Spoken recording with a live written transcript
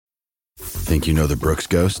Think you know the Brooks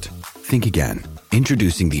Ghost? Think again.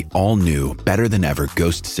 Introducing the all-new, better-than-ever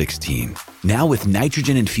Ghost 16. Now with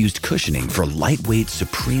nitrogen-infused cushioning for lightweight,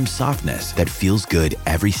 supreme softness that feels good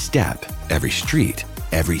every step, every street,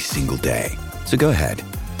 every single day. So go ahead,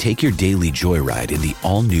 take your daily joyride in the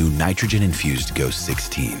all-new nitrogen-infused Ghost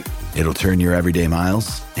 16. It'll turn your everyday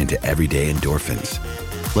miles into everyday endorphins.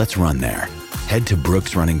 Let's run there. Head to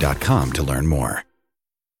brooksrunning.com to learn more.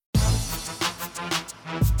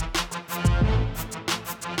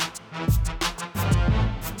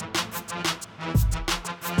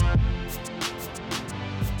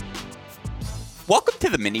 Welcome to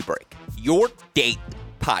the Mini Break, your daily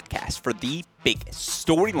podcast for the biggest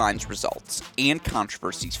storylines, results, and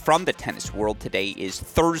controversies from the tennis world. Today is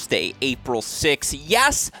Thursday, April 6th.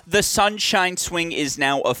 Yes, the Sunshine Swing is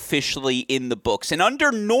now officially in the books, and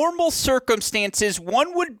under normal circumstances,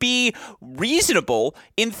 one would be reasonable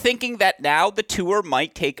in thinking that now the tour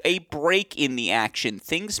might take a break in the action.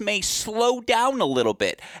 Things may slow down a little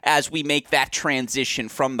bit as we make that transition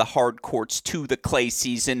from the hard courts to the clay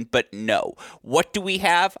season, but no. What do we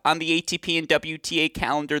have on the ATP and WTA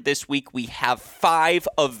calendar this week? We have 5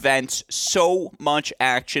 events, so much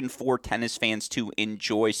action for tennis fans to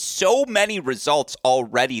enjoy, so many results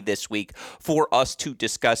already this week for us to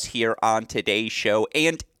discuss here on today's show.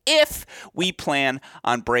 And if we plan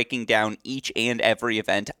on breaking down each and every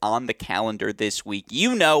event on the calendar this week,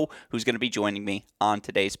 you know who's going to be joining me on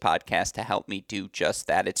today's podcast to help me do just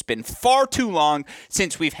that. It's been far too long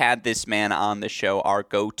since we've had this man on the show, our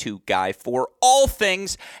go-to guy for all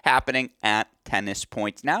things happening at Tennis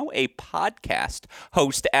Points, now a podcast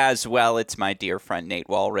host as well. It's my dear friend Nate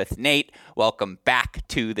Walroth. Nate, welcome back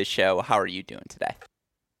to the show. How are you doing today?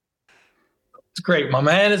 It's great, my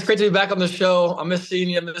man. It's great to be back on the show. I miss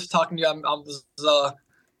seeing you. I miss talking to you. I was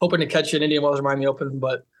hoping to catch you in Indian Wells or Miami Open,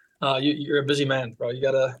 but you're a busy man, bro. You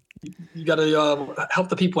gotta help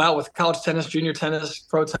the people out with college tennis, junior tennis,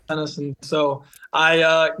 pro tennis, and so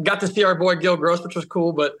I got to see our boy Gil Gross, which was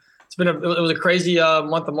cool. But it was a crazy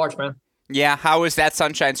month of March, man. Yeah, how is that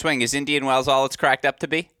Sunshine Swing? Is Indian Wells all it's cracked up to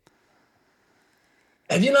be?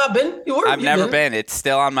 Have you not been? I've never been. It's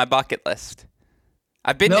still on my bucket list.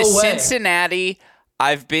 I've been to Cincinnati.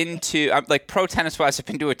 I've been to, like pro tennis wise, I've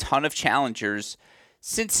been to a ton of challengers.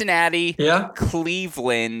 Cincinnati,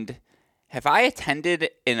 Cleveland. Have I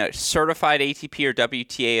attended in a certified ATP or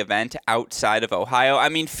WTA event outside of Ohio? I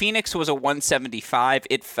mean, Phoenix was a 175.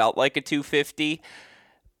 It felt like a 250.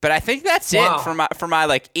 But I think that's it for my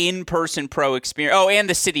like in-person pro experience. Oh, and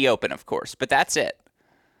the City Open, of course. But that's it.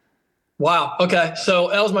 Wow. Okay. So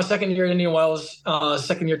that was my second year at Indian Wells,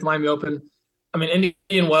 second year at the Miami Open. I mean,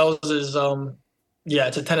 Indian Wells is,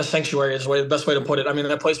 it's a tennis sanctuary is the best way to put it. I mean,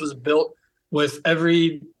 that place was built with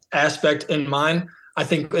every aspect in mind. I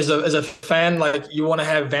think as a fan, like you want to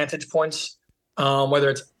have vantage points, whether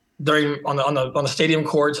it's on the stadium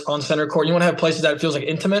courts, on center court. You want to have places that it feels like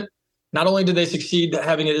intimate. Not only did they succeed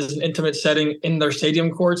having it as an intimate setting in their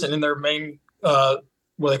stadium courts and in their main, what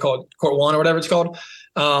they call it, court one or whatever it's called,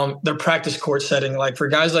 their practice court setting. Like for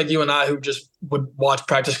guys like you and I who just would watch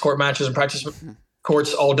practice court matches and practice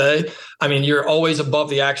courts all day. I mean, you're always above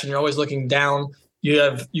the action. You're always looking down.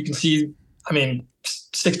 You can see,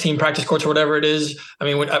 16 practice courts or whatever it is. I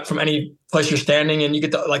mean, from any place you're standing, and you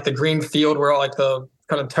get the green field where all like the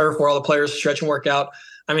kind of turf where all the players stretch and work out.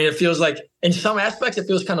 I mean, it feels like in some aspects, it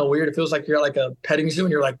feels kind of weird. It feels like you're at like a petting zoo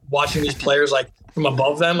and you're like watching these players like from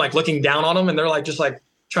above them, like looking down on them. And they're like, just like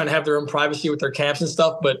trying to have their own privacy with their camps and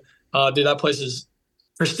stuff. But dude, that place is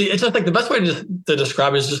prestige. It's just like the best way to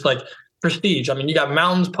describe it is just like prestige. I mean, you got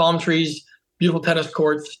mountains, palm trees, beautiful tennis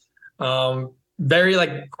courts. Very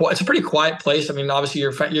like, it's a pretty quiet place. I mean, obviously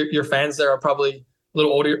your fans there are probably a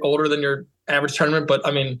little older than your average tournament, but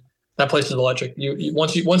I mean, that place is electric.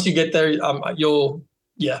 Once you get there,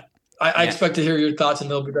 I expect to hear your thoughts, and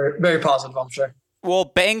they'll be very, very positive, I'm sure. Well,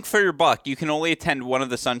 bang for your buck. You can only attend one of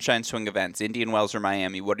the Sunshine Swing events, Indian Wells or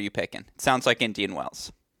Miami. What are you picking? It sounds like Indian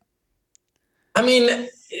Wells. I mean,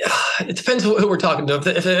 it depends who we're talking to.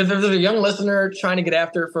 If there's a young listener trying to get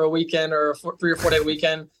after it for a weekend or a 3 or 4 day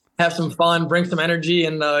weekend, have some fun, bring some energy,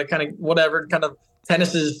 and kind of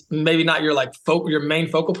tennis is maybe not your your main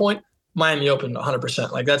focal point. Miami Open,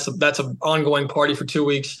 100%. Like that's an ongoing party for 2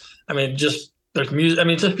 weeks. I mean, there's music. I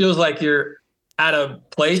mean, it just feels like you're at a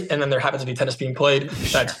place, and then there happens to be tennis being played.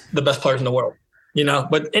 That's the best players in the world, you know.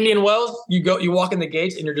 But Indian Wells, you walk in the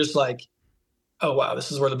gates, and you're just like, oh wow,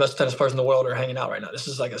 this is where the best tennis players in the world are hanging out right now. This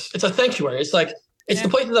is like it's a sanctuary. It's like the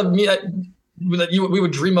places that we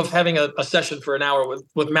would dream of having a session for an hour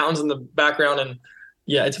with mountains in the background, and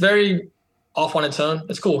yeah, it's very off on its own.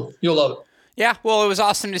 It's cool. You'll love it. Yeah, well, it was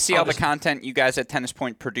awesome to see all the content you guys at Tennis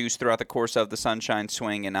Point produced throughout the course of the Sunshine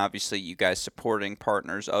Swing, and obviously you guys supporting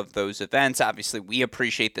partners of those events. Obviously, we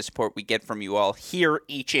appreciate the support we get from you all here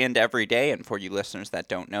each and every day, and for you listeners that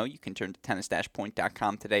don't know, you can turn to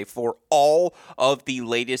tennis-point.com today for all of the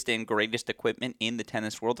latest and greatest equipment in the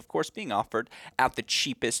tennis world, of course, being offered at the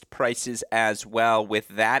cheapest prices as well. With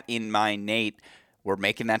that in mind, Nate, we're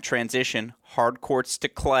making that transition. Hard courts to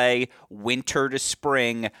clay, winter to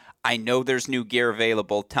spring. I know there's new gear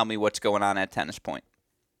available. Tell me what's going on at Tennis Point.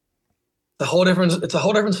 It's a whole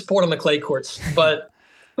different sport on the clay courts. But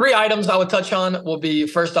 3 items I would touch on will be,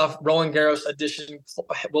 first off, Roland Garros edition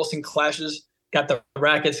Wilson Clashes. Got the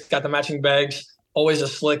rackets, got the matching bags. Always a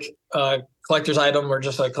slick collector's item, or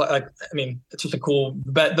just it's just a cool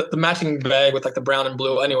the matching bag with like the brown and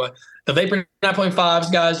blue. Anyway, the Vapor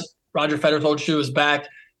 9.5s, guys. Roger Federer's old shoe is back.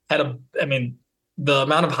 The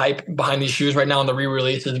amount of hype behind these shoes right now in the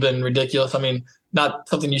re-release has been ridiculous. I mean, not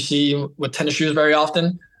something you see with tennis shoes very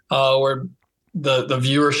often, where the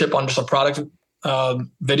viewership on just a product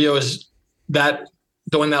video is that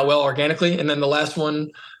doing that well organically. And then the last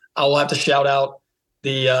one, I will have to shout out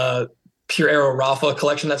the Pure Aero Rafa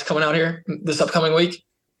collection that's coming out here this upcoming week.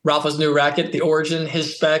 Rafa's new racket, the origin,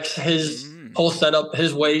 his specs, his whole setup,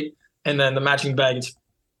 his weight, and then the matching bag. It's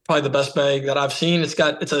probably the best bag that I've seen. It's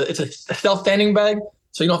a self-standing bag,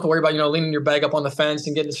 so you don't have to worry about leaning your bag up on the fence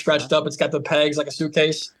and getting it stretched up. It's got the pegs like a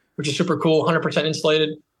suitcase, which is super cool. 100%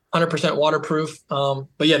 insulated, 100% waterproof.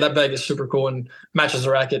 But yeah, that bag is super cool and matches the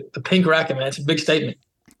racket. The pink racket, man, it's a big statement.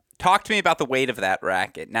 Talk to me about the weight of that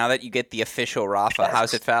racket. Now that you get the official Rafa,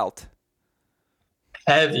 how's it felt?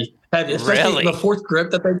 Heavy, especially really? The fourth grip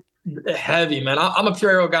that they heavy, man. I'm a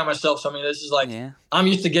Pure Aero guy myself, so I mean, this is I'm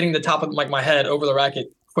used to getting the top of my head over the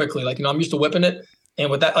racket quickly. I'm used to whipping it. And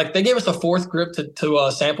with that, they gave us a fourth grip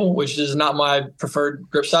to sample, which is not my preferred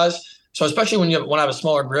grip size. So especially when I have a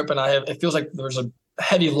smaller grip and it feels like there's a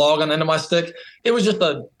heavy log on the end of my stick. It was just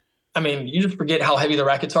you just forget how heavy the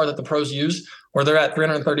rackets are that the pros use, where they're at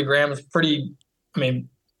 330 grams.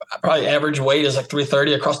 Probably average weight is like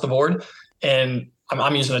 330 across the board. And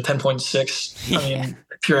I'm using a 10.6.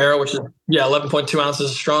 Pure Aero, which is 11.2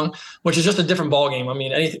 ounces strong, which is just a different ball game.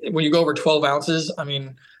 When you go over 12 ounces,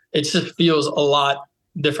 it just feels a lot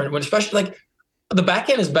different. When especially the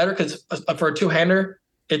backhand is better because for a two-hander,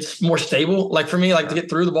 it's more stable. Like for me, to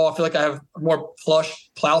get through the ball, I feel like I have more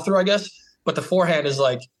plush plow through, I guess. But the forehand is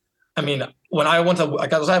when I went to I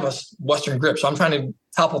have a Western grip, so I'm trying to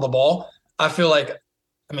topple the ball. I feel like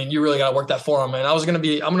you really got to work that forearm, man. I'm gonna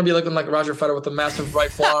be looking like Roger Federer with the massive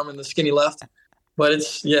right forearm and the skinny left. But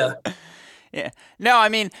it's yeah. No,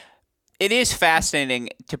 it is fascinating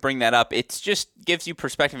to bring that up. It just gives you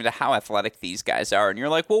perspective into how athletic these guys are. And you're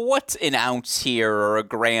like, well, what's an ounce here or a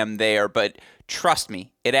gram there? But trust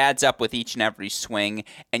me, it adds up with each and every swing.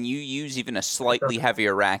 And you use even a slightly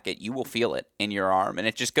heavier racket, you will feel it in your arm. And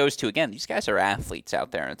it just goes to, again, these guys are athletes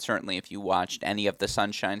out there. And certainly if you watched any of the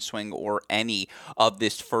Sunshine Swing or any of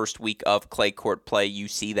this first week of clay court play, you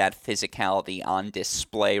see that physicality on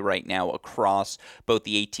display right now across both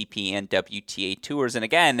the ATP and WTA tours. And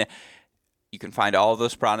again, you can find all of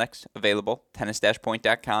those products available,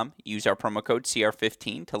 tennis-point.com. Use our promo code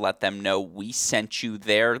CR15 to let them know we sent you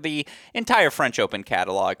there. The entire French Open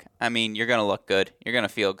catalog. You're going to look good. You're going to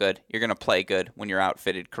feel good. You're going to play good when you're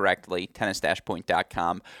outfitted correctly.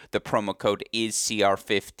 Tennis-point.com. The promo code is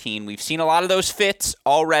CR15. We've seen a lot of those fits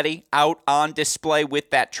already out on display with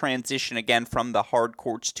that transition again from the hard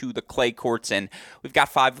courts to the clay courts, and we've got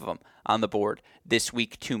 5 of them on the board this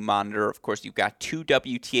week to monitor. Of course, you've got 2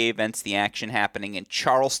 WTA events, the action happening in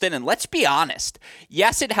Charleston. And let's be honest,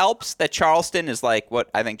 yes, it helps that Charleston is what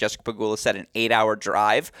I think Jessica Pegula said, an 8-hour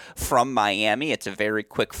drive from Miami. It's a very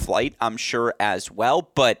quick flight, I'm sure, as well.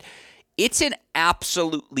 But it's an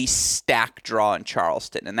absolutely stacked draw in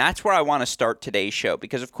Charleston. And that's where I want to start today's show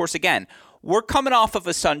because, of course, again, we're coming off of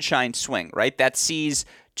a Sunshine Swing, right? That sees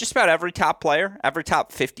just about every top player, every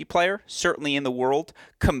top 50 player, certainly in the world,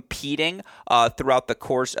 competing throughout the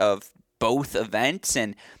course of both events.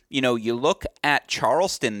 And, you look at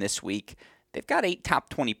Charleston this week, they've got 8 top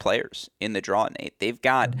 20 players in the draw, Nate. They've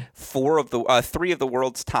got 3 of the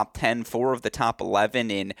world's top 10, 4 of the top 11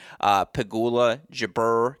 in Pegula,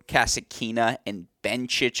 Jabeur, Kasatkina, and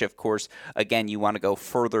Bencic. Of course, again, you want to go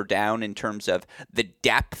further down in terms of the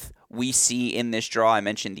depth we see in this draw. I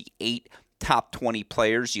mentioned the 8 top 20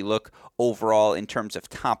 players. You look overall in terms of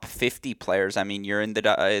top 50 players. You're in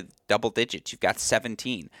the double digits. You've got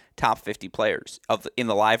 17 top 50 players in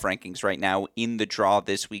the live rankings right now in the draw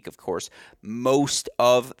this week. Of course, most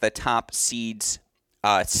of the top seeds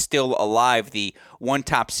still alive. The one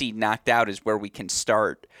top seed knocked out is where we can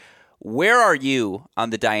start. Where are you on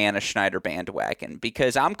the Diana Schneider bandwagon?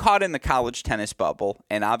 Because I'm caught in the college tennis bubble,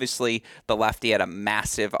 and obviously the lefty had a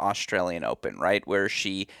massive Australian Open, right, where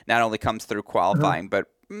she not only comes through qualifying, but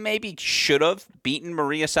maybe should have beaten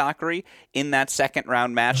Maria Sakkari in that second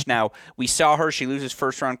round match. Now, we saw her. She loses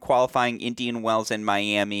first round qualifying Indian Wells in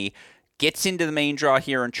Miami, gets into the main draw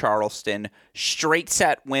here in Charleston, straight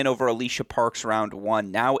set win over Alicia Parks round 1.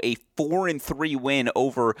 Now a 4-3 win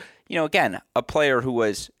over, again, a player who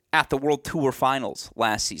was at the World Tour Finals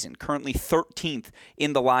last season, currently 13th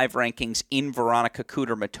in the live rankings in Veronika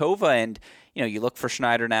Kudermetova. And, you look for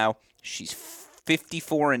Schneider now, she's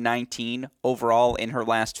 54-19 overall in her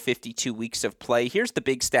last 52 weeks of play. Here's the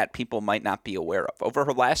big stat people might not be aware of. Over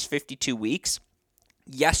her last 52 weeks,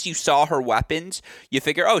 yes, you saw her weapons. You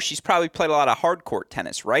figure, she's probably played a lot of hard court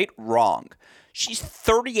tennis, right? Wrong. She's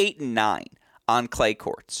 38-9 on clay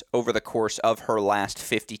courts over the course of her last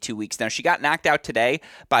 52 weeks. Now, she got knocked out today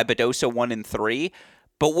by Badosa 1-3,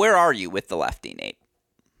 but where are you with the lefty, Nate?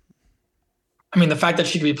 I mean, the fact that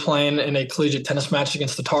she could be playing in a collegiate tennis match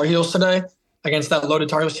against the Tar Heels today, against that loaded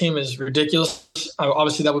Tar Heels team, is ridiculous.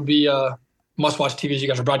 Obviously, that would be must-watch TV as you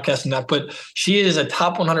guys are broadcasting that. But she is a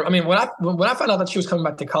top 100. I mean, when I found out that she was coming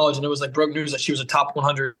back to college and it was like broke news that she was a top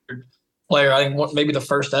 100 player, I think maybe the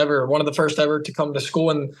first ever, one of the first ever to come to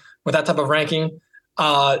school and with that type of ranking,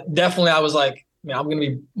 definitely I was like, I'm going to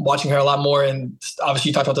be watching her a lot more. And obviously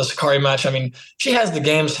you talked about the Sakkari match. I mean, she has the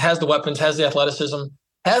games, has the weapons, has the athleticism,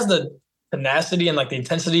 has tenacity and like the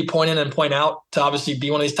intensity, point in and point out, to obviously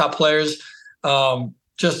be one of these top players. An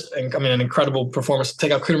incredible performance.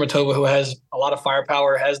 Take out Kudermetova, who has a lot of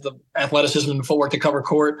firepower, has the athleticism and footwork to cover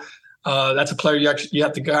court. That's a player you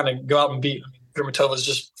have to kind of go out and beat. Kudermetova is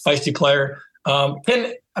just a feisty player.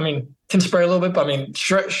 Can spray a little bit, but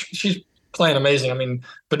she's playing amazing.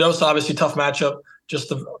 Badosa, obviously tough matchup,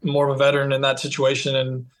 just more of a veteran in that situation.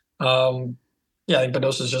 And I think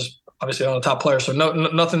Badosa is just obviously on the top player. So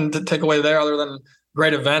nothing to take away there other than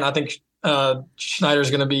great event. I think Schneider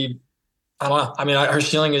is going to be, I don't know. Her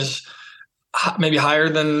ceiling is maybe higher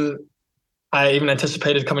than I even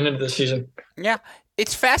anticipated coming into this season. Yeah,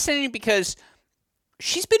 it's fascinating because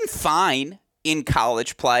she's been fine in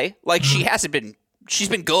college play. Like, she's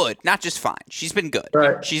been good, not just fine. She's been good.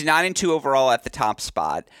 Right. She's 9-2 overall at the top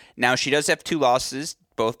spot. Now, she does have 2 losses,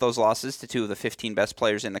 both those losses to 2 of the 15 best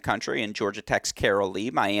players in the country, in Georgia Tech's Carol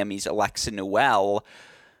Lee, Miami's Alexa Newell.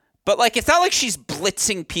 But, it's not like she's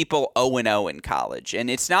blitzing people 0-0 in college,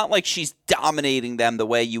 and it's not like she's dominating them the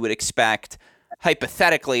way you would expect,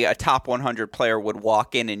 hypothetically, a top 100 player would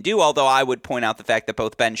walk in and do, although I would point out the fact that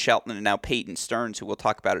both Ben Shelton and now Peyton Stearns, who we'll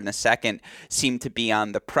talk about in a second, seem to be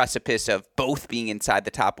on the precipice of both being inside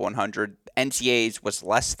the top 100. NCAA's was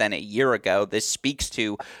less than a year ago. This speaks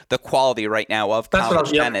to the quality right now of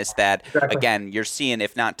college tennis that, exactly. Again, you're seeing,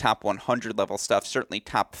 if not top 100 level stuff, certainly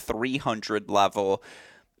top 300 level.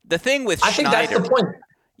 The thing with Schneider, I think that's the point.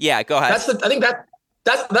 Yeah, go ahead. That's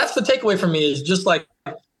the takeaway for me, is just like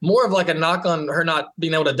more of like a knock on her not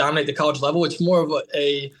being able to dominate the college level. It's more of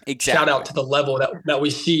a shout out to the level that we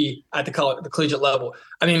see at the collegiate level.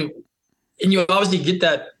 And you obviously get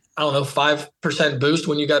that, 5% boost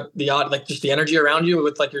when you got just the energy around you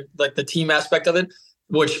with the team aspect of it,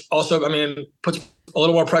 which also, puts a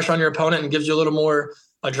little more pressure on your opponent and gives you a little more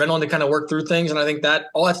adrenaline to kind of work through things. And I think that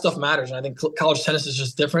all that stuff matters. And I think college tennis is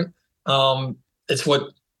just different. It's what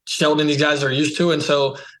Sheldon and these guys are used to. And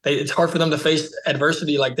so it's hard for them to face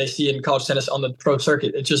adversity like they see in college tennis on the pro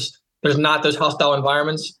circuit. It's just, there's not those hostile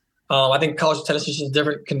environments. I think college tennis is just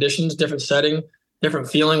different conditions, different setting, different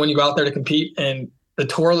feeling when you go out there to compete. And the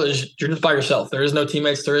tour is, you're just by yourself. There is no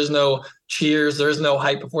teammates. There is no cheers. There is no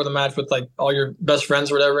hype before the match with all your best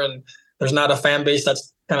friends or whatever. And there's not a fan base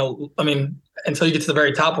that's kind of, until you get to the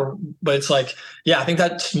very top. But it's I think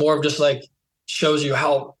that's more of just shows you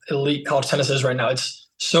how elite college tennis is right now. It's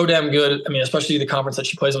so damn good. Especially the conference that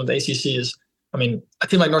she plays in with the ACC is, a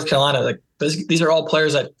team like North Carolina, these are all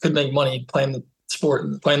players that could make money playing the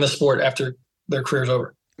sport after their career's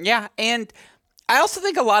over. Yeah. And I also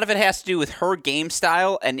think a lot of it has to do with her game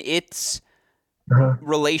style and its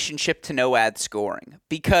relationship to no ad scoring.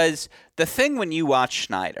 Because the thing when you watch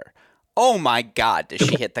Schneider, oh my God, does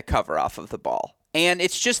she hit the cover off of the ball. And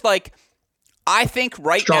it's just I think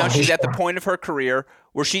now she's at the point of her career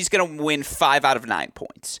where she's going to win 5 out of 9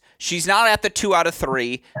 points. She's not at the 2 out of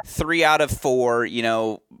 3, 3 out of 4,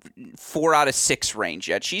 4 out of 6 range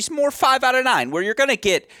yet. She's more 5 out of 9, where you're going to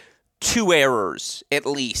get 2 errors at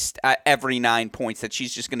least at every 9 points that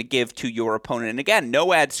she's just going to give to your opponent. And again,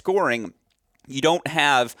 no ad scoring. You don't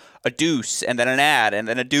have a deuce and then an ad and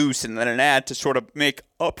then a deuce and then an ad to sort of make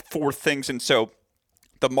up for things. And so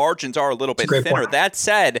the margins are a little bit thinner. Point. That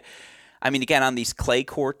said, I mean, again, on these clay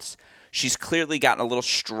courts, she's clearly gotten a little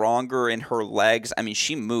stronger in her legs. I mean,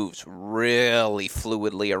 she moves really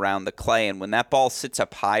fluidly around the clay, and when that ball sits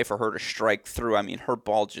up high for her to strike through, I mean, her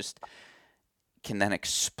ball just can then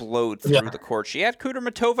explode through the court. She had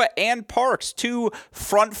Kudermetova and Parks, two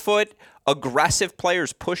front foot aggressive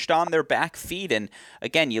players pushed on their back feet. And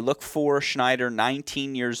again, you look for Schneider,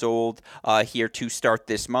 19 years old, here to start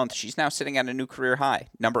this month. She's now sitting at a new career high,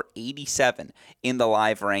 number 87 in the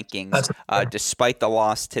live rankings, despite the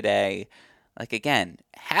loss today. Like, again,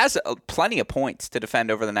 has plenty of points to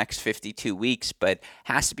defend over the next 52 weeks, but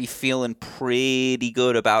has to be feeling pretty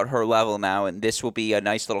good about her level now, and this will be a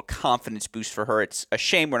nice little confidence boost for her. It's a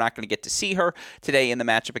shame we're not going to get to see her today in the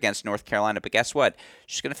matchup against North Carolina, but guess what?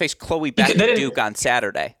 She's going to face Chloe Beck at Duke on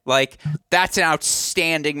Saturday. Like, that's an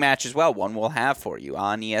outstanding match as well, one we'll have for you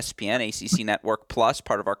on ESPN, ACC Network Plus,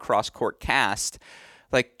 part of our cross-court cast.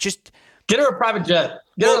 Like, just... Get her a private jet.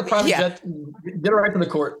 Get her a private jet. Get her right to the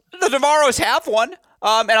court. The Navarros have one.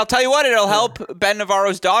 And I'll tell you what, it'll help Ben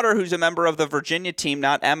Navarro's daughter, who's a member of the Virginia team,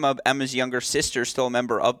 not Emma. Emma's younger sister, still a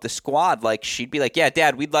member of the squad. Like, she'd be like, yeah,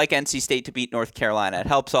 Dad, we'd like NC State to beat North Carolina. It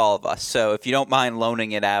helps all of us. So if you don't mind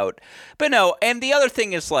loaning it out. But no, and the other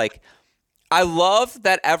thing is, like, I love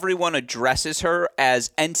that everyone addresses her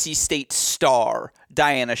as NC State star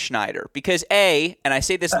Diana Schneider because and I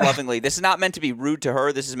say this lovingly, this is not meant to be rude to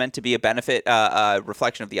her. This is meant to be a benefit,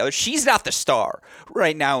 reflection of the other. She's not the star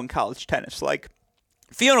right now in college tennis. Like,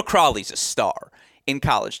 Fiona Crawley's a star in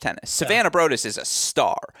college tennis. Savannah Brodus is a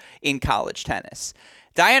star in college tennis.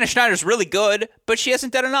 Diana Schneider's really good, but she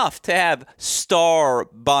hasn't done enough to have star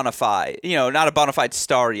bona fide, not a bona fide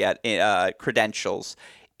star yet, credentials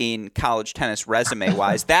in college tennis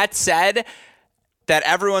resume-wise. That said, that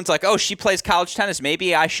everyone's like, oh, she plays college tennis.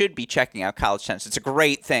 Maybe I should be checking out college tennis. It's a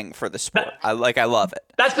great thing for the sport. I love it.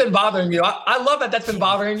 That's been bothering you. I love that that's been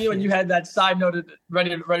bothering you, and you had that side note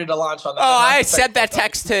ready to launch on that. Oh, I sent that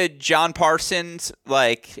text to John Parsons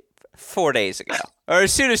like 4 days ago. Or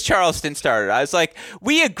as soon as Charleston started. I was like,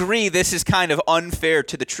 we agree this is kind of unfair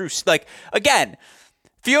to the truth. Like, again,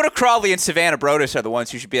 Fiona Crawley and Savannah Brodus are the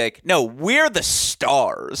ones who should be like, no, we're the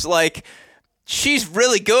stars. Like, she's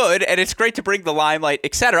really good, and it's great to bring the limelight,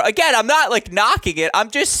 etc. Again, I'm not, like, knocking it.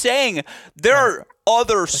 I'm just saying there are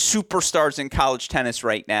other superstars in college tennis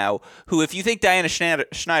right now who, if you think Diana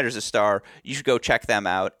Schneider's a star, you should go check them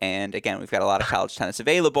out. And, again, we've got a lot of college tennis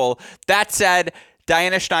available. That said,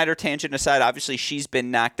 Diana Schneider, tangent aside, obviously she's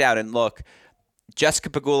been knocked out. And, look,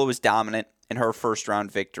 Jessica Pegula was dominant in her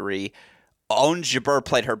first-round victory. Ons Jabeur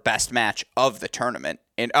played her best match of the tournament,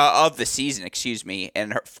 of the season,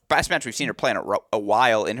 and her best match we've seen her play in a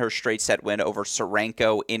while in her straight set win over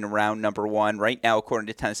Serenko in round number 1. Right now, according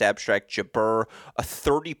to Tennis Abstract, Jabeur, a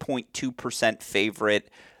 30.2% favorite.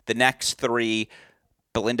 The next three,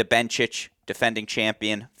 Belinda Bencic, defending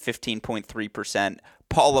champion, 15.3%.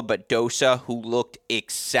 Paula Badosa, who looked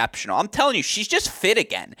exceptional. I'm telling you, she's just fit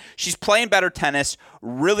again. She's playing better tennis.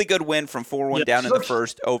 Really good win from 4-1 down in the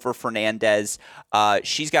first over Fernandez.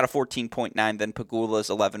 She's got a 14.9, then Pegula's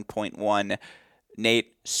 11.1.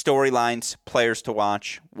 Nate, storylines, players to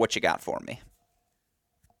watch. What you got for me?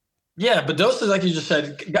 Yeah, Badosa, like you just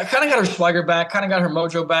said, kind of got her swagger back, kind of got her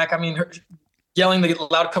mojo back. I mean, her yelling the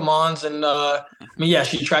loud come-ons. And,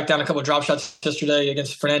 she tracked down a couple of drop shots yesterday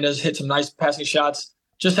against Fernandez, hit some nice passing shots.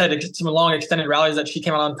 Just had some long extended rallies that she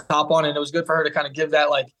came out on top on, and it was good for her to kind of give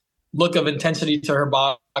that like look of intensity to her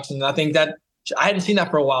box. And I think that I hadn't seen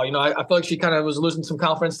that for a while. I feel like she kind of was losing some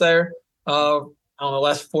confidence there. I don't know,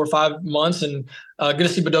 last 4 or 5 months, and good to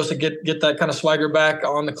see Badosa get that kind of swagger back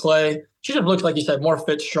on the clay. She just looks, like you said, more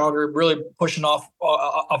fit, stronger, really pushing off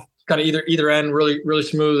kind of either end, really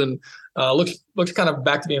smooth, and looks kind of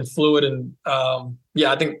back to being fluid. And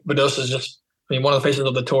I think Badosa is just, one of the faces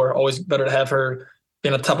of the tour. Always better to have her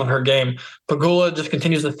in the top of her game. Pegula just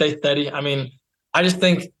continues to stay steady. I mean, I just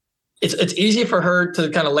think it's easy for her to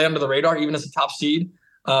kind of lay under the radar, even as a top seed.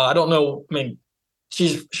 I don't know. I mean,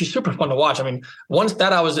 she's super fun to watch. I mean, one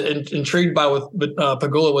stat I was intrigued by with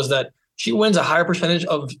Pegula was that she wins a higher percentage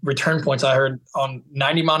of return points, I heard, on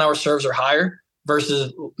 90-mile-an-hour serves or higher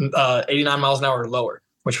versus 89 miles an hour or lower,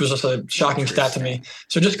 which was just a shocking stat to me.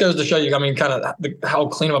 So it just goes to show you, I mean, kind of how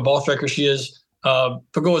clean of a ball striker she is.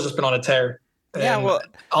 Pegula's just been on a tear. Yeah, well,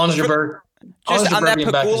 Ons Jabeur. Just on that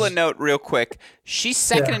Pegula note real quick, she's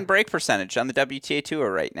second in break percentage on the WTA Tour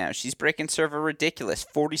right now. She's breaking serve a ridiculous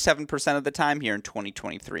 47% of the time here in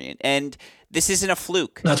 2023. And this isn't a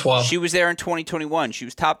fluke. That's wild. She was there in 2021. She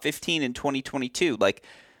was top 15 in 2022. Like,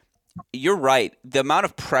 you're right. The amount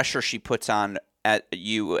of pressure she puts on at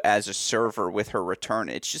you as a server with her return.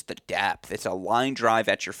 It's just the depth. It's a line drive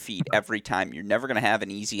at your feet every time. You're never going to have an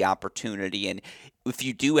easy opportunity. And if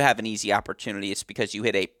you do have an easy opportunity, it's because you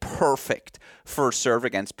hit a perfect first serve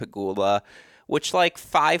against Pegula, which like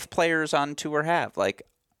 5 players on tour have. Like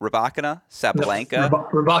Rybakina, Sabalenka,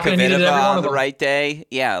 Kvitova on the right day.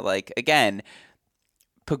 Yeah, like again,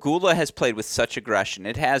 Pegula has played with such aggression.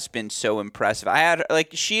 It has been so impressive.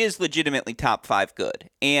 She is legitimately top 5 good.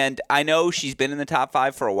 And I know she's been in the top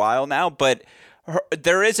 5 for a while now, but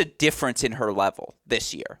there is a difference in her level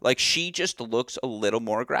this year. Like she just looks a little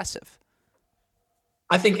more aggressive.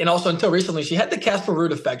 I think, and also until recently, she had the Casper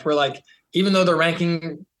Ruud effect where like, even though the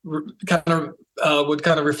ranking kind of would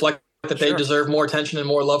kind of reflect that they deserve more attention and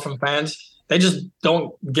more love from fans, they just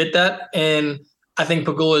don't get that. And I think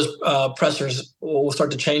Pegula's pressers will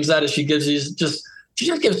start to change that as she gives she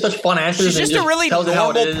just gives such fun answers. She's just a really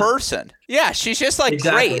normal person. Yeah, she's just like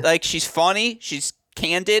great. Like she's funny, she's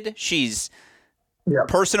candid, she's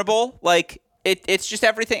personable. Like it's just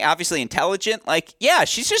everything. Obviously intelligent. Like yeah,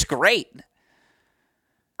 she's just great.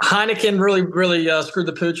 Heineken really screwed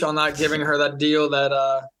the pooch on not giving her that deal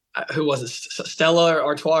that who was it, Stella or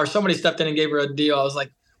Artois or somebody stepped in and gave her a deal. I was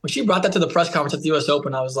like, when she brought that to the press conference at the U.S.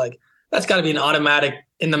 Open, I was like, that's got to be an automatic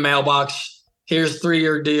in the mailbox. Here's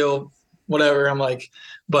 3-year deal, whatever. I'm like,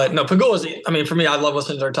 but no, Pegula's, I mean, for me, I love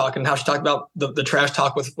listening to her talk and how she talked about the trash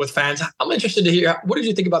talk with fans. I'm interested to hear, what did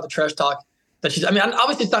you think about the trash talk that she's, I mean,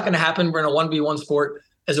 obviously it's not going to happen. We're in a 1v1 sport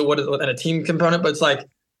as it would in a team component, but it's like,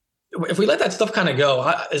 if we let that stuff kind of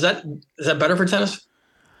go, is that better for tennis?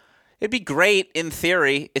 It'd be great in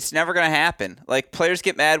theory. It's never going to happen. Like players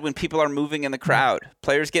get mad when people are moving in the crowd.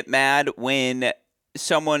 Players get mad when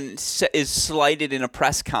someone is slighted in a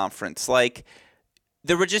press conference. Like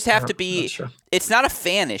there would just have to be. It's not a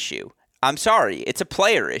fan issue. I'm sorry. It's a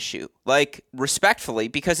player issue. Like respectfully,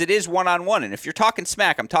 because it is one-on-one. And if you're talking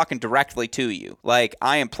smack, I'm talking directly to you. Like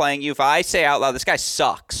I am playing you. If I say out loud, this guy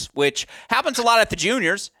sucks, which happens a lot at the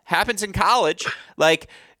juniors, happens in college. Like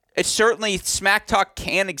it's certainly smack talk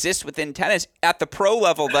can exist within tennis. At the pro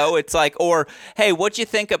level, though, it's like, or, hey, what'd you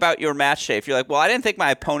think about your match today? If you're like, well, I didn't think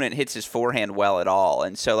my opponent hits his forehand well at all.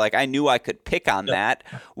 And so, like, I knew I could pick on that.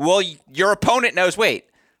 Well, your opponent knows, wait,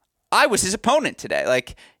 I was his opponent today.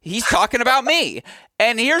 Like, he's talking about me.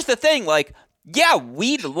 And here's the thing, like, yeah,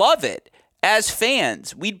 we'd love it. As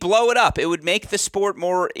fans, we'd blow it up. It would make the sport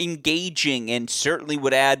more engaging and certainly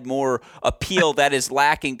would add more appeal that is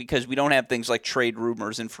lacking because we don't have things like trade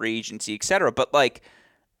rumors and free agency, et cetera. But, like,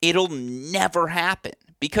 it'll never happen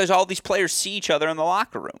because all these players see each other in the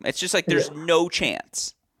locker room. It's just like there's no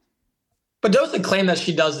chance. But those that claim that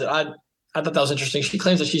she does it, I thought that was interesting. She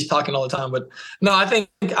claims that she's talking all the time. But, no, I think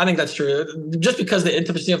that's true. Just because the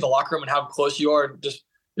intimacy of the locker room and how close you are, just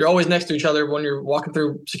 – you're always next to each other when you're walking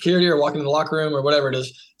through security or walking in the locker room or whatever it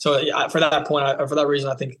is. So yeah, for that point, for that reason,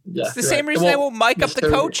 I think, it's the same reason they will mic up the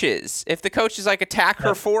coaches. If the coaches like attack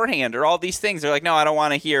her forehand or all these things, they're like, no, I don't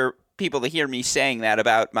want to hear people to hear me saying that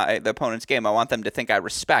about the opponent's game. I want them to think I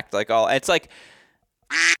respect it's like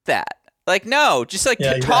that. Like, no, just like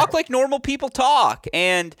talk like normal people talk,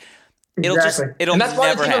 and it'll and that's why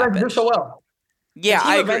never the team events do so well. Yeah,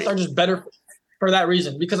 I agree. Events are just better for that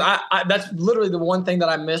reason, because I that's literally the one thing that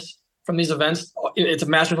I miss from these events. It's a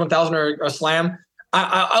Masters 1000 or a Slam.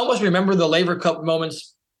 I almost remember the Laver Cup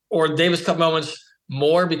moments or Davis Cup moments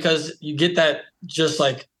more because you get that just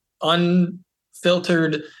like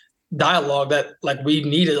unfiltered dialogue that like we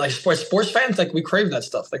needed. Like sports fans, like we crave that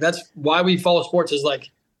stuff. Like that's why we follow sports, is like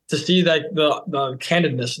to see like the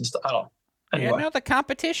candidness and stuff. I don't know. Anyway. Yeah, no, the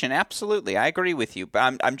competition, absolutely. I agree with you,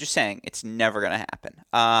 but I'm just saying it's never going to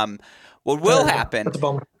happen. What will happen,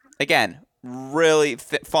 again, really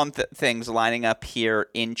fun things lining up here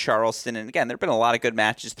in Charleston. And again, there have been a lot of good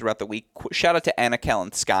matches throughout the week. Shout out to Anna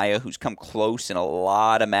Kalinskaya, who's come close in a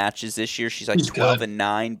lot of matches this year. She's like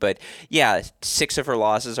 12-9, but yeah, 6 of her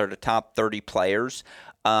losses are to top 30 players.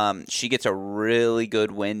 She gets a really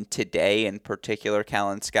good win today, in particular,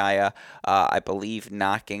 Kalinskaya, I believe,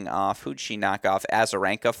 knocking off, who'd she knock off?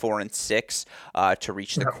 Azarenka, 4-6, to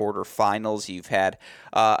reach the quarterfinals. You've had,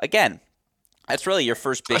 again, that's really your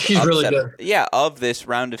first big upset, really good. Of this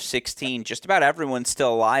round of 16. Just about everyone's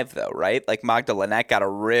still alive, though, right? Like Magda Linette got a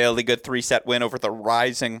really good 3-set win over the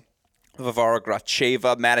rising Varvara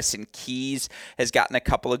Gracheva. Madison Keys has gotten a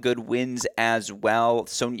couple of good wins as well.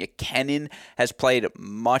 Sonia Kenin has played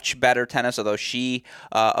much better tennis, although she,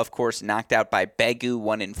 of course, knocked out by Begu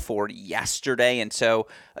 1-4 yesterday. And so,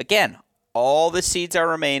 again, all the seeds are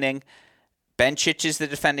remaining. Bencic is the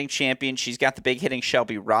defending champion. She's got the big hitting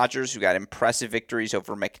Shelby Rogers, who got impressive victories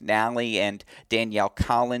over McNally and Danielle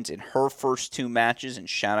Collins in her first 2 matches. And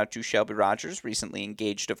shout out to Shelby Rogers, recently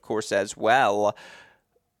engaged, of course, as well.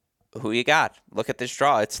 Who you got? Look at this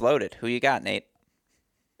draw. It's loaded. Who you got, Nate?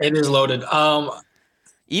 It is loaded.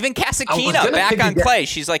 Even Kasakina back on clay.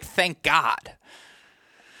 She's like, thank God.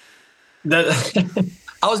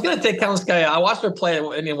 I was going to take Kalinskaya. I watched her play at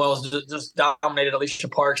Indian Wells, just dominated Alicia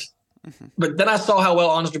Parks. Mm-hmm. But then I saw how well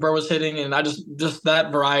Ons Jabeur was hitting, and I just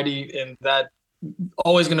that variety and that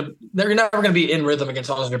you're never going to be in rhythm against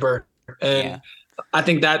Ons Jabeur. And I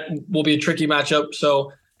think that will be a tricky matchup.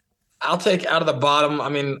 So I'll take out of the bottom. I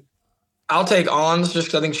mean, I'll take Ons just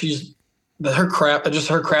because I think her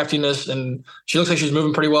craftiness, and she looks like she's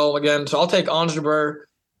moving pretty well again. So I'll take Ons Jabeur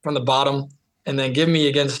from the bottom, and then give me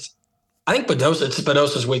against. I think Badosa. It's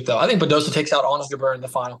Badosa's week though. I think Badosa takes out Ons Jabeur in the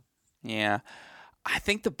final. Yeah, I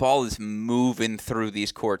think the ball is moving through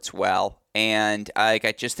these courts well, and I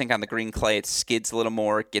just think on the green clay it skids a little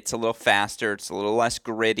more, it gets a little faster, it's a little less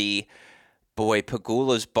gritty. Boy,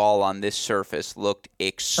 Pegula's ball on this surface looked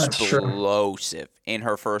explosive in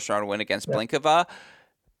her first round win against Blinkova.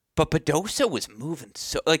 But Badosa was moving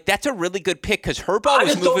that's a really good pick because her ball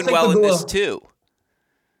was moving well in this too.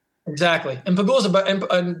 Exactly, and Badosa's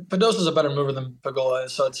a better mover than Pegula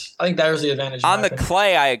is, so I think there's the advantage. On the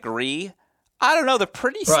clay, I agree. I don't know.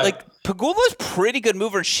 Pegula's pretty good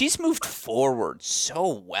mover, and she's moved forward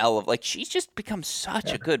so well. She's just become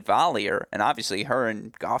such a good volleyer, and obviously her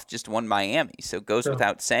and Goff just won Miami, so it goes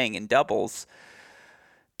without saying in doubles.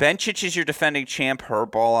 Bencic is your defending champ. Her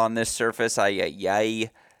ball on this surface, boy,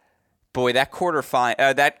 that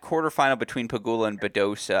quarterfinal between Pegula and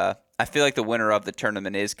Badosa. I feel like the winner of the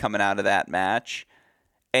tournament is coming out of that match.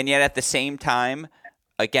 And yet at the same time,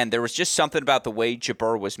 again, there was just something about the way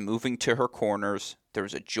Jabeur was moving to her corners. There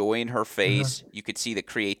was a joy in her face. You could see the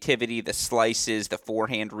creativity, the slices, the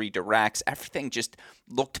forehand redirects. Everything just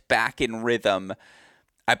looked back in rhythm.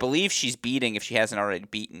 I believe she's beating, if she hasn't already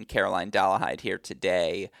beaten, Caroline Dolehide here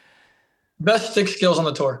today. Best stick skills on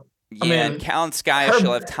the tour. And Kalinskaya,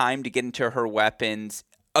 she'll have time to get into her weapons.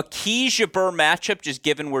 A key Jabeur matchup, just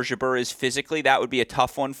given where Jabeur is physically, that would be a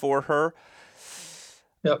tough one for her.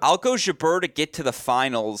 Yep. I'll go Jabeur to get to the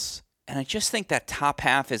finals, and I just think that top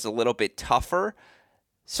half is a little bit tougher.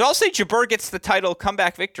 So I'll say Jabeur gets the title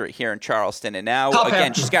comeback victory here in Charleston. And now,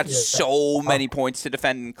 she's got so many points to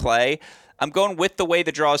defend in clay. I'm going with the way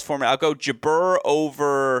the draw is formed. I'll go Jabeur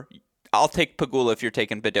over – I'll take Pegula if you're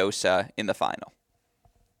taking Badosa in the final.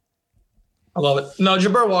 I love it. No,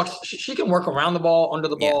 Jabeur walks. She can work around the ball, under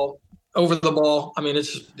the ball, over the ball. I mean,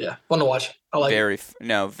 it's fun to watch. I like it.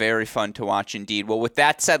 Very fun to watch indeed. Well, with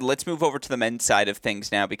that said, let's move over to the men's side of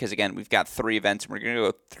things now because, again, we've got 3 events. We're going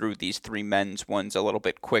to go through these 3 men's ones a little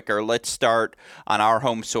bit quicker. Let's start on our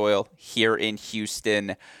home soil here in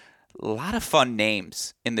Houston. A lot of fun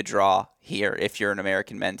names in the draw here if you're an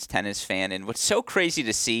American men's tennis fan. And what's so crazy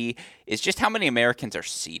to see is just how many Americans are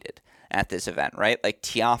seated at this event, right?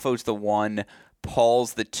 Tiafoe's the 1,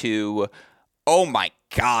 Paul's the 2. Oh my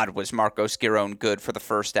God, was Marcos Giron good for the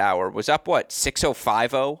first hour? Was up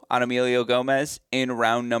 6-0-5-0 on Emilio Gomez in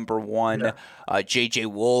round number 1. Yeah. JJ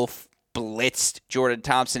Wolf blitzed Jordan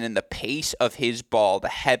Thompson in the pace of his ball, the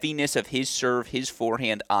heaviness of his serve, his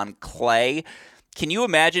forehand on clay. Can you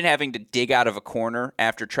imagine having to dig out of a corner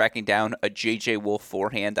after tracking down a JJ Wolf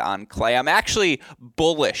forehand on clay? I'm actually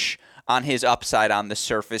bullish on his upside on the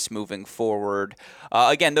surface moving forward.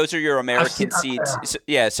 Again, those are your American seeds.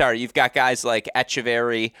 You've got guys like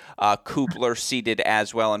Echeverry, Kupler seeded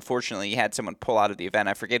as well. Unfortunately, you had someone pull out of the event.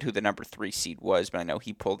 I forget who the number 3 seed was, but I know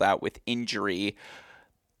he pulled out with injury.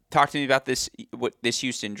 Talk to me about this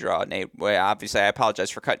Houston draw, Nate. Well, obviously, I apologize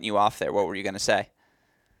for cutting you off there. What were you going to say?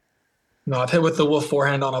 No, I've hit with the Wolf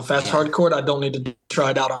forehand on a fast hard court. I don't need to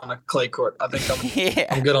try it out on a clay court. I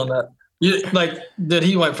think I'm good on that.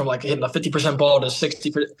 He went from hitting a 50% ball to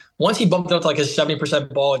 60%. Once he bumped up to his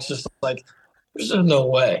 70% ball, it's just there's just no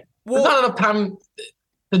way. There's not enough time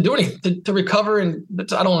to do anything to recover, and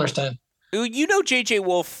I don't understand. You know JJ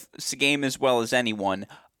Wolf's game as well as anyone.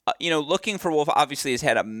 Looking for Wolf obviously has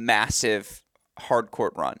had a massive hard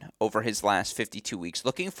court run over his last 52 weeks.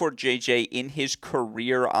 Looking for JJ in his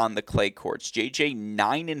career on the clay courts. JJ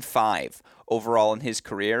 9-5 overall in his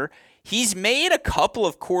career. He's made a couple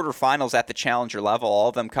of quarterfinals at the challenger level, all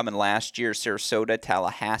of them coming last year: Sarasota,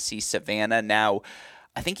 Tallahassee, Savannah. Now,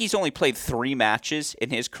 I think he's only played 3 matches in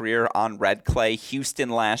his career on red clay. Houston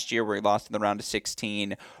last year, where he lost in the round of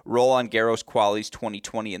 16. Roland Garros Qualies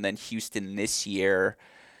 2020, and then Houston this year.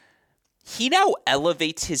 He now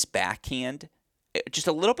elevates his backhand just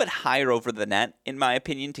a little bit higher over the net, in my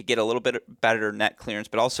opinion, to get a little bit better net clearance,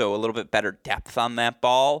 but also a little bit better depth on that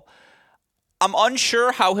ball. I'm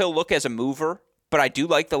unsure how he'll look as a mover, but I do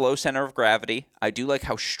like the low center of gravity. I do like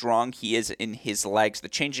how strong he is in his legs. The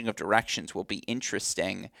changing of directions will be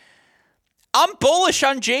interesting. I'm bullish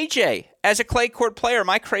on JJ as a clay court player. Am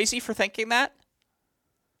I crazy for thinking that?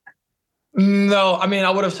 No, I mean, I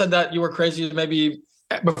would have said that you were crazy maybe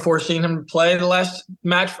before seeing him play the last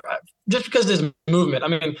match, just because of his movement. I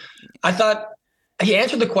mean, I thought he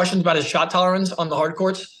answered the questions about his shot tolerance on the hard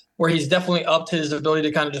courts, where he's definitely upped his ability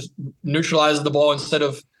to kind of just neutralize the ball instead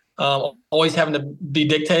of always having to be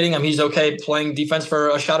dictating. I mean, he's okay playing defense for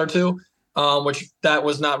a shot or two, which that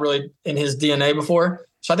was not really in his DNA before.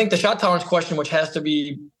 So I think the shot tolerance question, which has to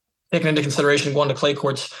be taken into consideration going to clay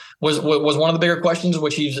courts, was one of the bigger questions,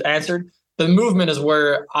 which he's answered. The movement is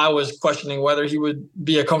where I was questioning whether he would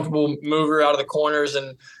be a comfortable mover out of the corners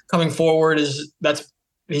and coming forward.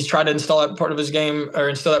 He's tried to install that part of his game, or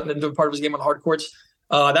instill that into part of his game on hard courts.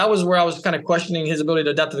 That was where I was kind of questioning his ability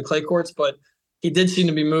to adapt to the clay courts, but he did seem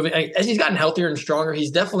to be moving. As he's gotten healthier and stronger, he's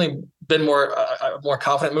definitely been a more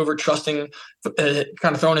confident mover, trusting,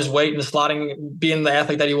 kind of throwing his weight and slotting, being the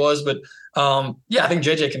athlete that he was. But I think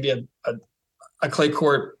JJ can be a clay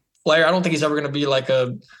court player. I don't think he's ever going to be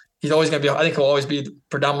he's always going to be, I think he'll always be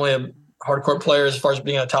predominantly a hard court player as far as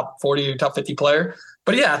being a top 40 or top 50 player.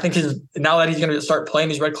 But yeah, I think now that he's going to start playing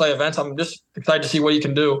these red clay events, I'm just excited to see what he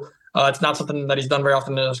can do. It's not something that he's done very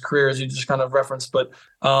often in his career, as you just kind of referenced. But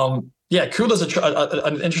Kula's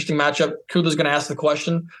an interesting matchup. Kula's going to ask the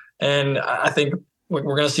question, and I think we're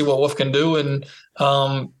going to see what Wolf can do. And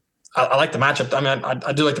I like the matchup. I mean,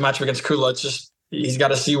 I do like the matchup against Kula. It's just he's got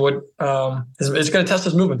to see what it's going to test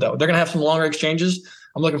his movement, though. They're going to have some longer exchanges.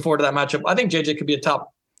 I'm looking forward to that matchup. I think JJ could be a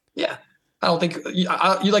top. Yeah, I don't think you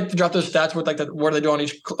like to drop those stats with what they do on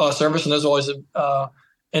each service, and those always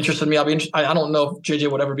interested me. I don't know if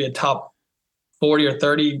JJ would ever be a top 40 or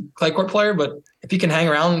 30 clay court player, but if he can hang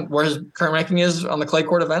around where his current ranking is on the clay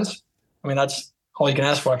court events, I mean, that's all you can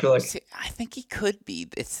ask for, I feel like. See, I think he could be.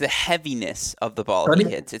 It's the heaviness of the ball he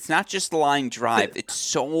hits. It's not just line drive. It's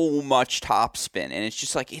so much topspin, and it's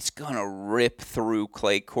just it's going to rip through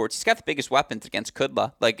clay courts. He's got the biggest weapons against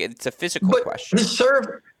Kudla. It's a physical question. His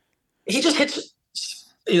serve, he just hits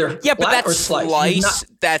either but or slice.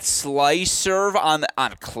 That slice serve on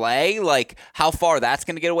clay, how far that's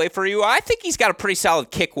going to get away for you. I think he's got a pretty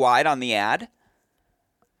solid kick wide on the ad.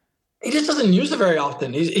 He just doesn't use it very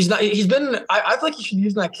often. He's not. He's been. I feel like he should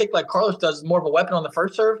use that kick like Carlos does, more of a weapon on the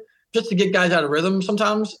first serve, just to get guys out of rhythm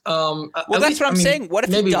sometimes. Well, that's what I'm saying. What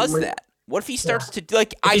if he does that? What if he starts to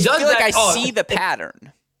I see the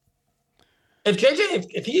pattern. If JJ,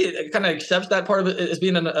 if he kind of accepts that part of it as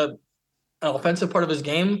being an offensive part of his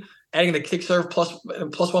game, adding the kick serve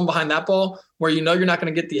plus one behind that ball, where you're not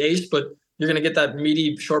going to get the ace, but you're going to get that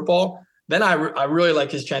meaty short ball. Then I really like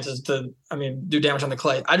his chances to, do damage on the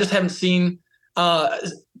clay. I just haven't seen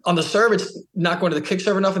on the serve, it's not going to the kick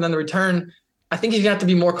serve enough. And then the return, I think he's going to have to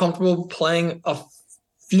be more comfortable playing a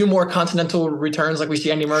few more continental returns like we see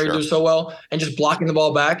Andy Murray do so well, and just blocking the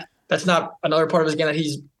ball back. That's not another part of his game that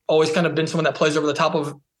he's always kind of been someone that plays over the top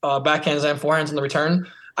of backhands and forehands in the return.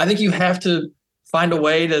 I think you have to find a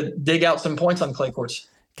way to dig out some points on clay courts.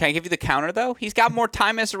 Can I give you the counter, though? He's got more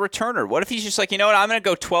time as a returner. What if he's just I'm going to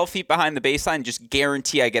go 12 feet behind the baseline and just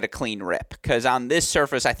guarantee I get a clean rip? Because on this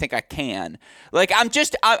surface, I think I can. I'm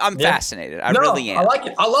fascinated. I really am. I like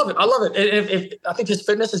it. I love it. If I think his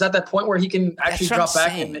fitness is at that point where he can actually drop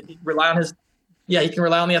back and rely on he can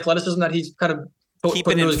rely on the athleticism that he's kind of put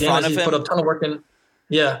into his game. He's put a ton of work in.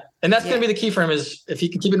 Yeah. And that's going to be the key for him, is if he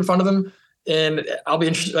can keep it in front of him. And I'll be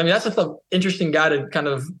interested. That's an interesting guy to kind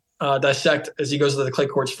of dissect as he goes to the clay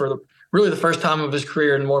courts for really the first time of his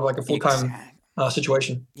career and more of a full-time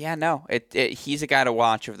situation. Yeah, no, he's a guy to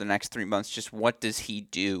watch over the next 3 months. Just what does he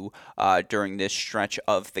do during this stretch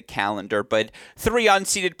of the calendar? But 3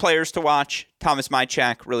 unseeded players to watch. Thomas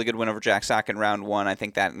Mychak, really good win over Jack Sock in round 1. I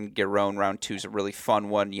think that in Giron round 2 is a really fun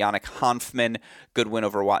one. Yannick Hanfmann, good win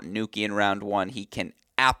over Watanuki in round 1. He can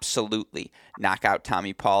absolutely knock out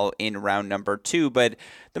Tommy Paul in round number 2. But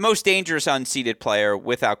the most dangerous unseeded player,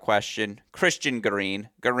 without question, Christian Garin.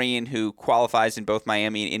 Garin, who qualifies in both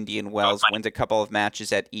Miami and Indian Wells, wins a couple of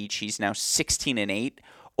matches at each. He's now 16-8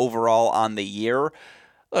 overall on the year.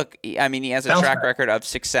 Look, he has a track record of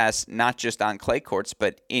success, not just on clay courts,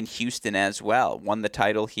 but in Houston as well. Won the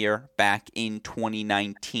title here back in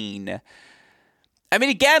 2019.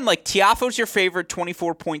 Again, Tiafoe's your favorite,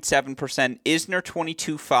 24.7%, Isner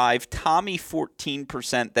 22.5%, Tommy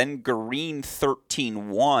 14%, then Garin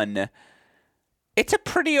 13.1%. It's a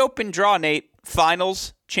pretty open draw, Nate.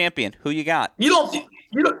 finals champion. Who you got? You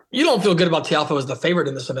don't feel good about Tiafoe as the favorite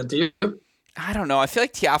in this event, do you? I don't know. I feel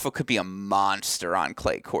like Tiafoe could be a monster on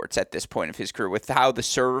clay courts at this point of his career with how the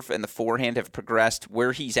serve and the forehand have progressed,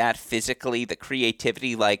 where he's at physically, the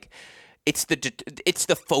creativity. Like, it's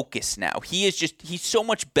the focus now. He's so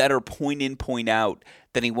much better point in, point out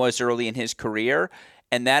than he was early in his career.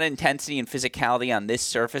 And that intensity and physicality on this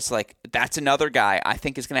surface, like, that's another guy I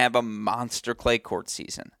think is going to have a monster clay court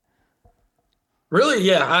season. Really?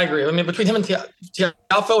 Yeah, I agree. I mean, between him and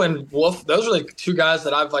Tiafoe and Wolf, those are like two guys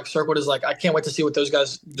that I've like circled as like, I can't wait to see what those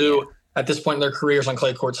guys do at this point in their careers on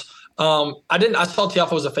clay courts. I saw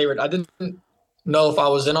Tiafoe as a favorite. I didn't know if I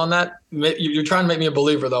was in on that. You're trying to make me a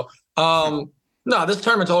believer though. No, this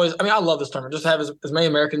tournament's always, I mean, I love this tournament. Just have as many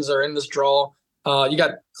Americans that are in this draw. You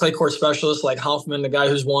got clay court specialists like Hoffman, the guy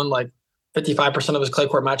who's won like 55% of his clay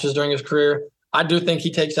court matches during his career. I do think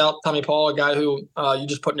he takes out Tommy Paul, a guy who you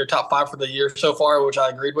just put in your top 5 for the year so far, which I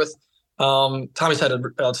agreed with. Tommy's had an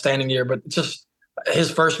outstanding year, but just his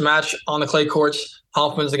first match on the clay courts.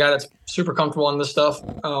 Hoffman's the guy that's super comfortable on this stuff.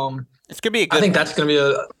 It's gonna be. I think that's gonna be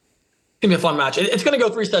a fun match. It's gonna go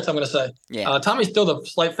 3 sets. I'm gonna say. Yeah. Tommy's still the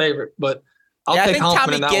slight favorite, but I'll take I think Hoffman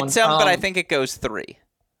Tommy in that gets one. him, but I think it goes 3.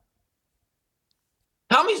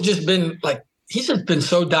 Tommy's just been like he's just been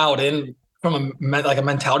so dialed in from a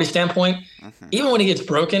mentality standpoint. Mm-hmm. Even when he gets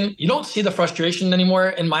broken, you don't see the frustration anymore.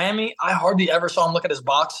 In Miami, I hardly ever saw him look at his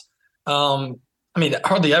box. I mean,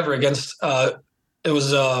 hardly ever against it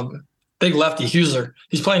was big lefty Husler.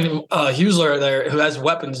 He's playing Husler there, who has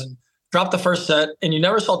weapons, and dropped the first set. And you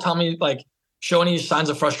never saw Tommy like show any signs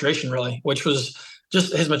of frustration, really, which was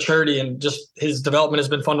just his maturity and just his development has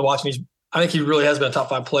been fun to watch. And I think he really has been a top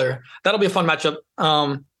 5 player. That'll be a fun matchup.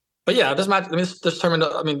 But yeah, this match, I mean, this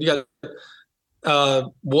tournament, I mean, you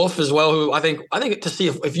got Wolf as well, who I think to see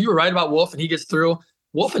if you were right about Wolf and he gets through,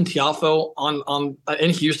 Wolf and Tiafoe on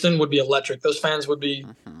in Houston would be electric. Those fans would be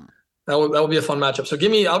that would be a fun matchup. So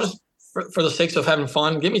give me, I'll just for the sake of having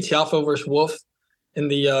fun, give me Tiafoe versus Wolf in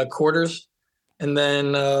the quarters, and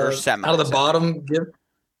then out of the bottom,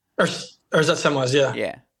 or is that semis?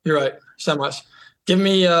 Yeah, you're right, semis. Give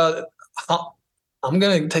me I'm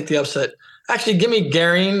gonna take the upset. Actually, give me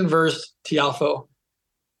Garin versus Tiafoe.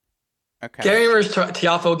 Okay. Garin versus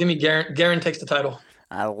Tiafoe. Give me Garin. Garin takes the title.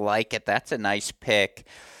 I like it. That's a nice pick.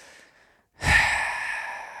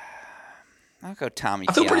 I'll go Tommy.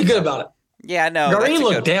 I feel pretty good about it. Yeah, no. Garin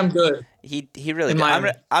looked damn good. He really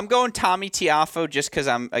did. I'm going Tommy Tiafoe just because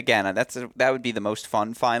that would be the most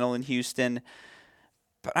fun final in Houston.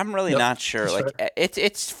 But I'm really not sure. Like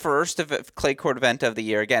it's first of a clay court event of the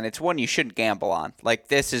year. Again, it's one you shouldn't gamble on. Like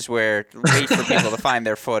this is where wait for people to find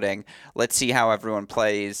their footing. Let's see how everyone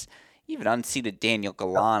plays. Even unseeded Daniel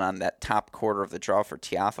Galan on that top quarter of the draw for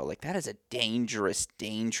Tiafoe. Like that is a dangerous,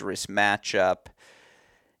 dangerous matchup.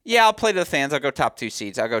 Yeah, I'll play to the fans. I'll go top 2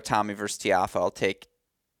 seeds. I'll go Tommy versus Tiafoe. I'll take.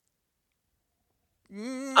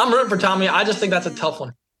 I'm rooting for Tommy. I just think that's a tough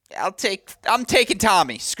one. I'm taking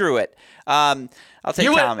Tommy. Screw it. I'll take Tommy.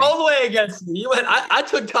 You went all the way against me. I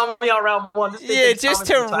took Tommy on round 1. Yeah, just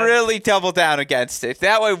to really double down against it.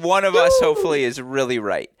 That way one of us hopefully is really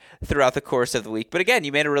right throughout the course of the week. But again,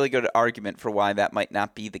 you made a really good argument for why that might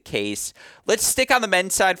not be the case. Let's stick on the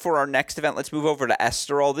men's side for our next event. Let's move over to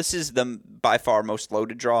Estoril. This is the by far most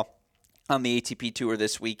loaded draw on the ATP Tour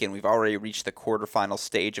this week, and we've already reached the quarterfinal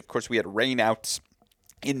stage. Of course, we had rainouts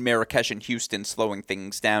in Marrakesh and Houston slowing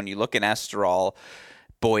things down. You look in Estoril,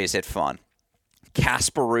 boy, is it fun.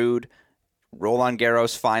 Casper Ruud, Roland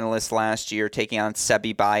Garros finalist last year, taking on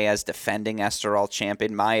Sebi Baez, defending Estoril champ.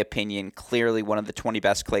 In my opinion, clearly one of the 20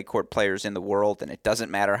 best clay court players in the world, and it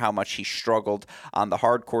doesn't matter how much he struggled on the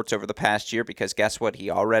hard courts over the past year, because guess what? He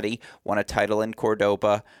already won a title in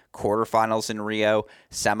Cordoba, quarterfinals in Rio,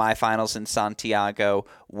 semifinals in Santiago,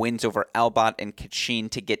 wins over Elbot and Kachin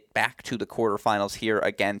to get back to the quarterfinals here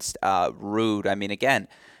against Ruud. I mean, again,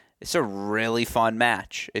 it's a really fun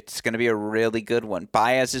match. It's going to be a really good one.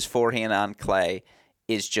 Baez's forehand on clay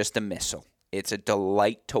is just a missile. It's a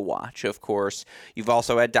delight to watch, of course. You've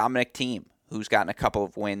also had Dominic Thiem, who's gotten a couple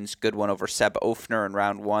of wins. Good one over Seb Ofner in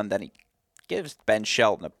round 1. Then he gives Ben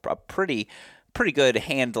Shelton a pretty good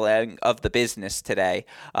handling of the business today.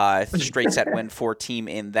 Straight set win for Thiem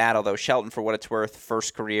in that, although Shelton, for what it's worth,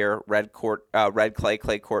 first career red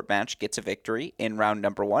clay court match, gets a victory in round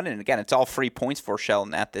number 1. And again, it's all free points for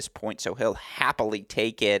Shelton at this point, so he'll happily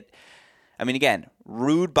take it. I mean, again,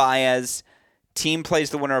 Ruud, Baez, Team plays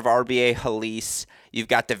the winner of RBA Halys. You've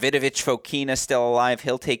got Davidovich Fokina still alive.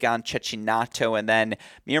 He'll take on Cecchinato. And then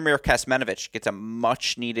Miomir Kecmanovic gets a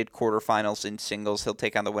much-needed quarterfinals in singles. He'll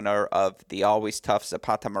take on the winner of the always tough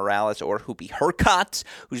Zapata Morales or Hubi Hurkacz,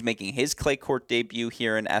 who's making his clay court debut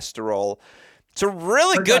here in Estoril. It's a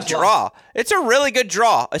really good draw. It's a really good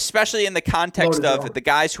draw, especially in the context of the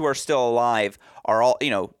guys who are still alive are all,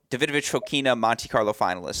 Davidovich Fokina, Monte Carlo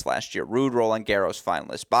finalist last year. Ruud Roland Garros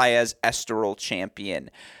finalist. Baez, Estoril champion.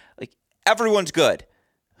 Like, everyone's good.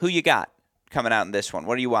 Who you got coming out in this one?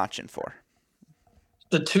 What are you watching for?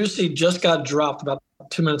 The 2 seed just got dropped about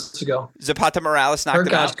 2 minutes ago. Zapata Morales knocked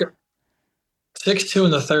him out. 6-2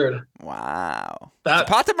 in the third. Wow.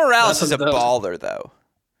 Zapata Morales is a baller, though.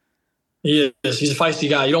 He is. He's a feisty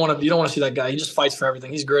guy. You don't want to see that guy. He just fights for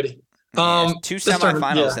everything. He's gritty. Yeah, 2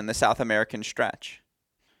 semifinals in the South American stretch.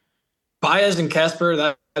 Baez and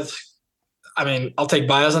Casper, I'll take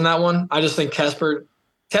Baez on that one. I just think Casper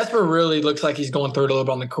really looks like he's going through it a little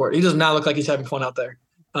bit on the court. He does not look like he's having fun out there.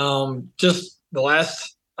 Just the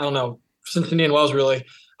last, since Indian Wells, really,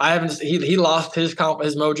 he lost his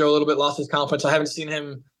mojo a little bit, lost his confidence. I haven't seen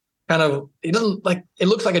him it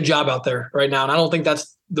looks like a job out there right now. And I don't think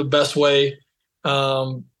that's the best way.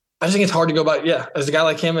 I just think it's hard to go about. Yeah. As a guy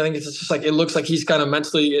like him, I think it's just like, it looks like he's kind of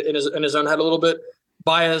mentally in his own head a little bit.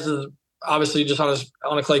 Baez is obviously just on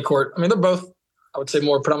a clay court. I mean, they're both, I would say,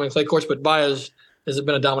 more predominant clay courts, but Baez has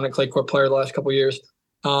been a dominant clay court player the last couple of years.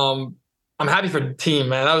 I'm happy for the team,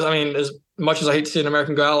 man. As much as I hate to see an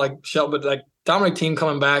American guy like Shelton, but like Dominic Thiem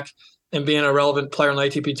coming back and being a relevant player on the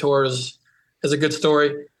ATP tour is a good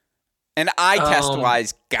story. And eye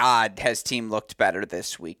test-wise, God, has Thiem looked better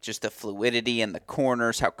this week. Just the fluidity in the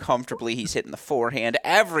corners, how comfortably he's hitting the forehand.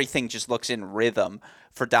 Everything just looks in rhythm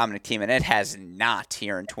for Dominic Thiem, and it has not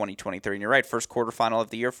here in 2023. And you're right, first quarterfinal of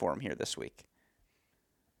the year for him here this week.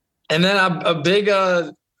 And then a big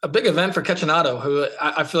event for Cecchinato, who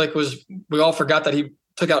I feel like we all forgot that he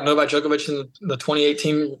took out Novak Djokovic in the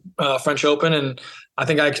 2018 French Open, and I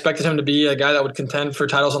think I expected him to be a guy that would contend for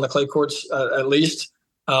titles on the clay courts at least.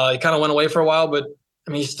 He kind of went away for a while, but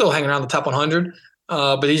he's still hanging around the top 100.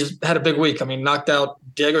 But he's had a big week. Knocked out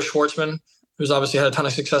Diego Schwartzman, who's obviously had a ton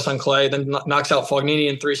of success on clay, then knocks out Fognini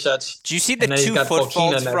in 3 sets. Did you see the 2 foot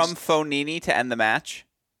faults from Fognini to end the match?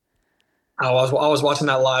 I was watching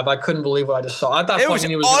that live. I couldn't believe what I just saw. I thought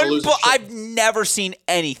Fognini was going to lose. I've never seen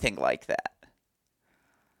anything like that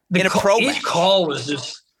each call was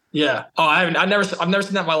just I've never seen that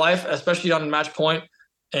in my life, especially on match point.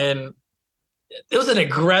 And it was an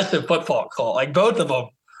aggressive foot fault call, like both of them,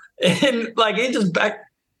 and like it just back.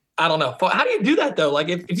 I don't know. How do you do that though? Like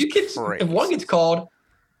if one gets called,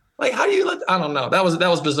 like how do you let? I don't know. That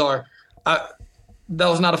was bizarre. That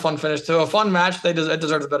was not a fun finish to a fun match. It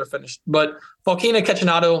deserves a better finish. But Fokina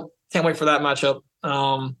Cecchinato, can't wait for that matchup.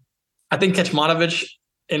 I think Kecmanovic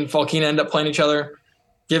and Fokina end up playing each other.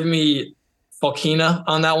 Give me Fokina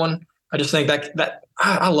on that one. I just think that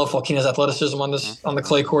I love Fokina's athleticism on the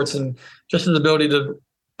clay courts and just his ability to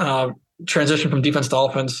transition from defense to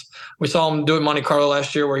offense. We saw him do it in Monte Carlo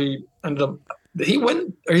last year, where he ended up he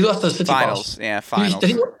lost the City finals. Finals.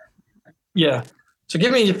 Yeah. So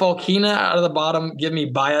give me Fokina out of the bottom. Give me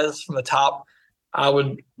Baez from the top. I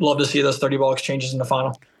would love to see those 30-ball exchanges in the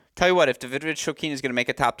final. Tell you what, if Davidovich Fokina is going to make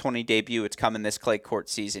a top 20 debut, it's coming this clay court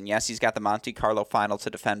season. Yes, he's got the Monte Carlo final to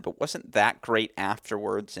defend, but wasn't that great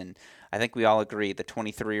afterwards. And I think we all agree the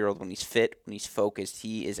 23-year-old, when he's fit, when he's focused,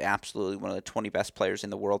 he is absolutely one of the 20 best players in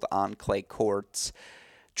the world on clay courts.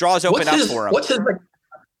 Draws open up for him.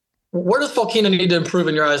 Where does Fokina need to improve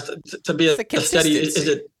in your eyes to be a steady? Is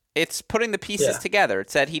it? It's putting the pieces together.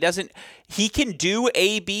 It's that he can do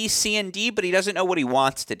A, B, C, and D, but he doesn't know what he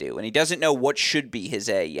wants to do. And he doesn't know what should be his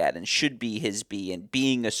A yet and should be his B, and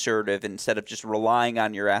being assertive instead of just relying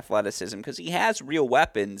on your athleticism, because he has real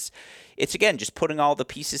weapons. It's, again, just putting all the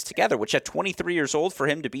pieces together, which at 23 years old, for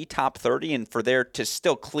him to be top 30 and for there to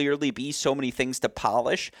still clearly be so many things to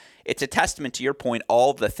polish, it's a testament to your point,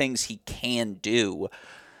 all of the things he can do.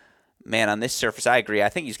 Man, on this surface, I agree. I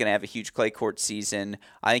think he's going to have a huge clay court season.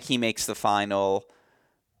 I think he makes the final.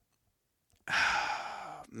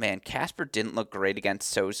 Man, Casper didn't look great against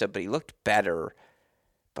Sousa, but he looked better.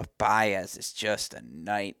 But Baez is just a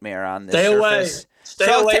nightmare on this surface.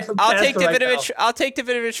 Stay away from Casper. I'll take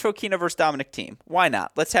Davidovich Fokina versus Dominic Thiem. Why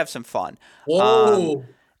not? Let's have some fun. Whoa.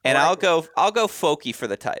 And I'll go Foki for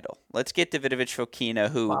the title. Let's get Davidovich Fokina,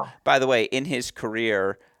 who, by the way, in his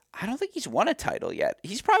career, I don't think he's won a title yet.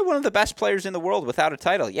 He's probably one of the best players in the world without a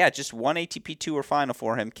title. Yeah, just one ATP Tour final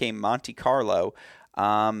for him came Monte Carlo.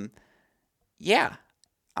 Yeah,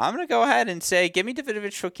 I'm going to go ahead and say, give me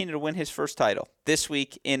Davidovich Fokina to win his first title this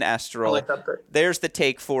week in Estoril. I like that pick. There's the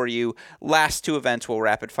take for you. Last two events, we'll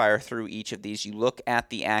rapid fire through each of these. You look at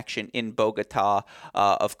the action in Bogota.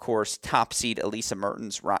 Of course, top seed Elisa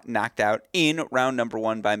Mertens knocked out in round number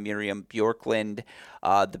 1 by Miriam Bjorklund.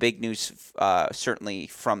 The big news, certainly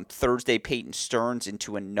from Thursday, Peyton Stearns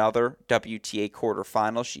into another WTA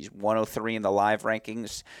quarterfinal. She's 103 in the live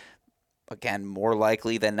rankings. Again, more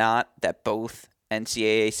likely than not that both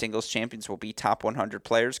NCAA singles champions will be top 100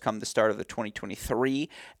 players come the start of the 2023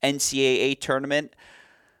 NCAA tournament.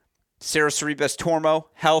 Sarah Sorribes Tormo,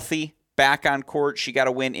 healthy, back on court. She got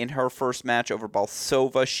a win in her first match over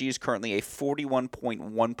Balsova. She is currently a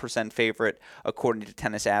 41.1% favorite, according to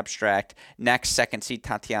Tennis Abstract. Next, second seed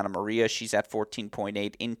Tatiana Maria. She's at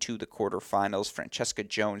 14.8 into the quarterfinals. Francesca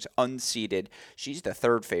Jones, unseeded. She's the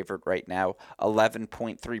third favorite right now,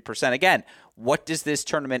 11.3%. Again, what does this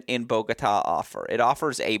tournament in Bogota offer? It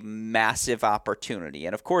offers a massive opportunity.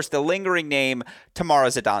 And, of course, the lingering name, Tamara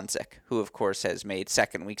Zidansek, who, of course, has made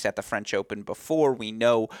second weeks at the French Open before. We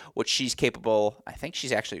know what she's capable. I think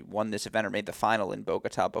she's actually won this event or made the final in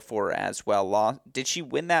Bogota before as well. Did she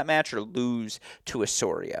win that match or lose to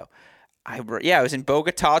Osorio? It was in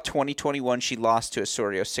Bogota 2021. She lost to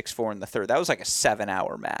Osorio 6-4 in the third. That was like a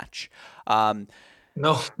 7-hour match.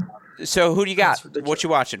 No. So who do you got? What you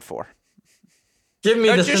watching for? Give me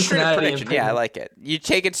the just Cincinnati prediction. Yeah, I like it. You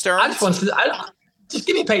taking Stearns? Just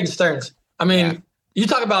give me Peyton Stearns. I mean, you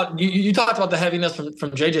talk about you talked about the heaviness from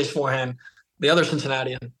JJ's forehand, the other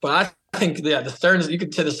Cincinnatian, but I think the Stearns, you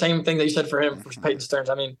could say the same thing that you said for him for Peyton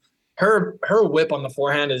Stearns. I mean, her whip on the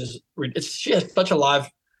forehand she has such a live.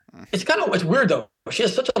 It's weird though. She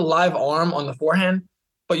has such a live arm on the forehand,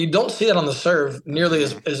 but you don't see that on the serve nearly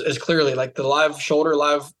as clearly. Like the live shoulder,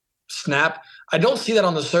 live snap. I don't see that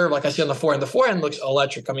on the serve like I see on the forehand. The forehand looks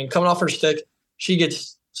electric. I mean, coming off her stick, she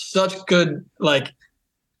gets such good like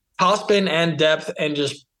topspin and depth and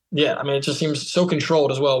just it just seems so controlled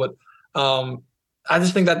as well. But I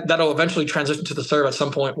just think that'll eventually transition to the serve at some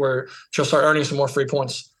point where she'll start earning some more free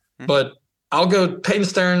points. Mm-hmm. But I'll go Peyton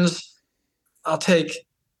Stearns. I'll take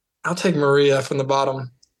Maria from the bottom,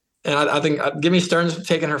 and I think give me Stearns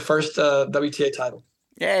taking her first WTA title.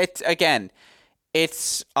 Yeah,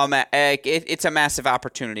 It's a massive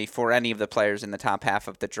opportunity for any of the players in the top half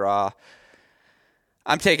of the draw.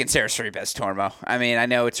 I'm taking Sarah Sorribes Tormo. I mean, I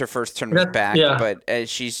know it's her first tournament back, but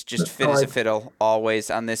she's just fit as a fiddle always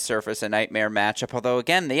on this surface, a nightmare matchup. Although,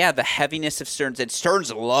 again, the heaviness of Stearns. And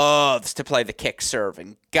Stearns loves to play the kick serve,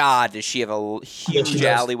 and God, does she have a huge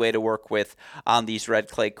alleyway to work with on these red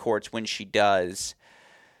clay courts when she does.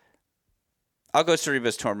 I'll go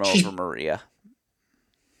Sorribes Tormo over Maria.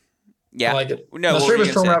 Yeah, I like it. No,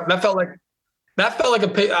 that felt like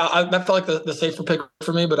the safer pick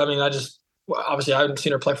for me. But I mean, obviously I haven't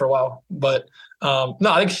seen her play for a while. But no,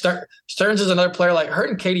 I think Stearns is another player like her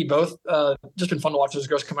and Katie both. Just been fun to watch those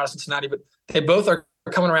girls come out of Cincinnati. But they both are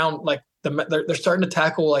coming around like they're starting to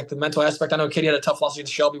tackle like the mental aspect. I know Katie had a tough loss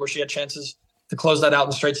against Shelby where she had chances to close that out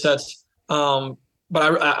in straight sets. But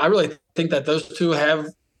I really think that those two have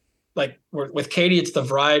like with Katie, it's the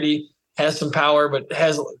variety. Has some power, but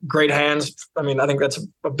has great hands. I mean, I think that's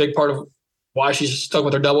a big part of why she's stuck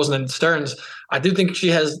with her doubles. And then Stearns, I do think she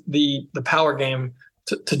has the power game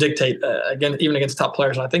to dictate again, even against top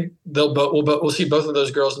players. And I think we'll see both of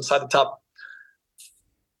those girls inside the top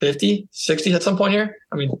 50, 60 at some point here.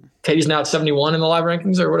 I mean, Katie's now at 71 in the live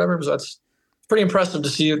rankings or whatever. So that's pretty impressive to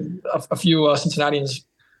see a few Cincinnatians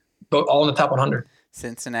all in the top 100.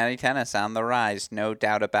 Cincinnati tennis on the rise, no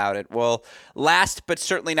doubt about it. Well, last but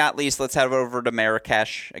certainly not least, let's head over to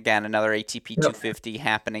Marrakesh. Again, another ATP 250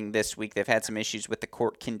 happening this week. They've had some issues with the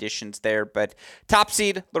court conditions there, but top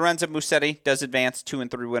seed Lorenzo Musetti does advance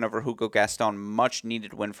 2-3 win over Hugo Gaston. Much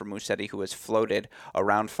needed win for Musetti, who has floated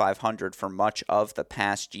around 500 for much of the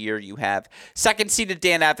past year. You have second seeded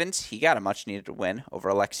Dan Evans. He got a much needed win over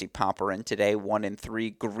Alexei Popyrin today,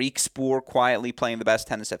 1-3. Greek Spoor quietly playing the best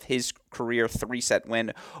tennis of his career, 3-set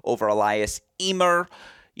win over Elias Ymer.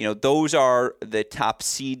 You know, those are the top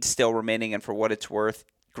seeds still remaining, and for what it's worth,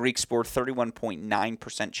 Greek Sport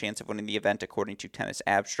 31.9% chance of winning the event according to Tennis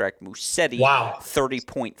Abstract. Musetti,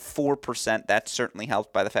 30.4%. That's certainly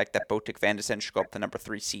helped by the fact that Botic van de Zandschulp, the number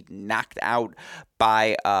 3 seed, knocked out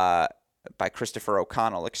by Christopher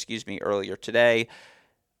O'Connell, earlier today.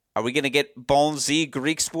 Are we going to get Bonzi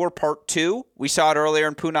Greek Sport Part 2? We saw it earlier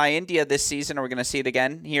in Pune, India this season. Are we going to see it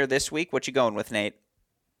again here this week? What you going with, Nate?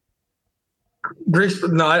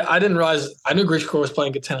 No, I didn't realize. I knew Greek Sport was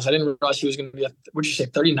playing good tennis. I didn't realize he was going to be, what'd you say,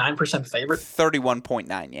 39% favorite?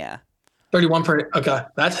 31.9, yeah. 31%. Okay.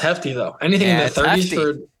 That's hefty, though. Anything in the 30s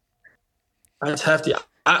hefty. That's hefty.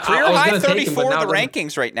 Career I was high going to take him, 34 but in now the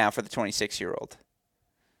rankings right now for the 26-year-old.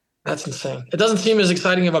 That's insane. It doesn't seem as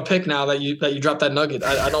exciting of a pick now that you dropped that nugget.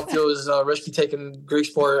 I don't feel as risky taking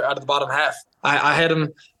Grigspor out of the bottom half. I had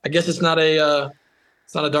him. I guess it's not a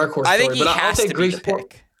dark horse I think story, he but I'll has take to be the Grigspor.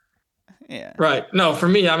 pick. Yeah. Right. No, for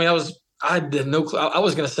me, I mean, I did no clue. I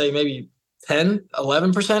was going to say maybe 10,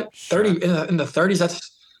 11%, 30 in the 30s.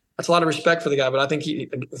 That's a lot of respect for the guy, but I think he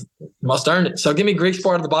must earn it. So give me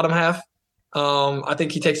Grigspor out of the bottom half. I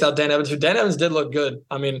think he takes out Dan Evans, who Dan Evans did look good.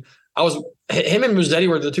 I mean, him and Musetti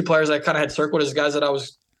were the two players I kind of had circled as guys that I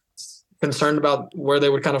was concerned about where they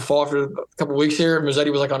would kind of fall after a couple of weeks here.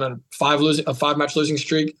 Musetti was like on a 5-match losing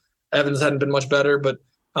streak. Evans hadn't been much better, but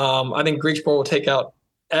I think Grigspor will take out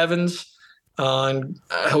Evans, and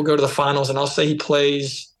he'll go to the finals. And I'll say he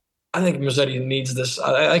plays. I think Musetti needs this.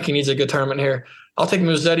 I think he needs a good tournament here. I'll take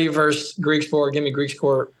Musetti versus Grigspor. Give me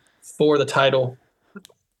Grigspor for the title.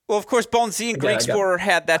 Well, of course, Bonzi and Grigspor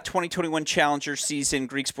had that 2021 Challenger season.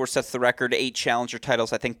 Grigspor sets the record, 8 Challenger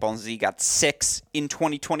titles. I think Bonzi got 6 in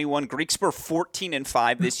 2021. Grigspor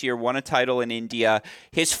 14-5 this year, won a title in India.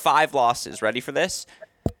 His 5 losses, ready for this?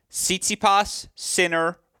 Tsitsipas,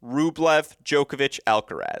 Sinner, Rublev, Djokovic,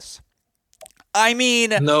 Alcaraz. I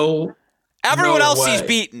mean, everyone else he's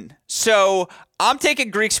beaten. So I'm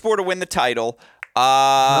taking Grigspor to win the title.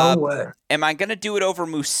 No way. Am I going to do it over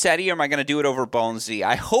Musetti or am I going to do it over Bonzi?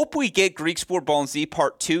 I hope we get Grigspor-Bonzi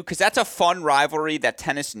Part 2 because that's a fun rivalry that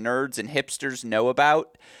tennis nerds and hipsters know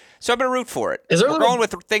about. So I'm going to root for it. We're going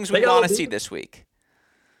with things we want to see this week.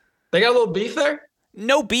 They got a little beef there?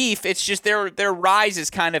 No beef. It's just their rise is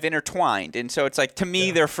kind of intertwined. And so it's like, to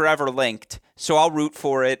me, they're forever linked. So I'll root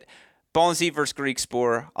for it. Bonzi versus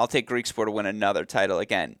Grigspor. I'll take Grigspor to win another title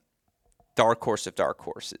again. Dark horse of dark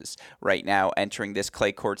horses right now entering this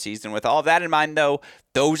clay court season. With all of that in mind, though,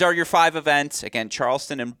 those are your 5 events. Again,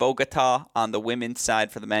 Charleston and Bogota on the women's side.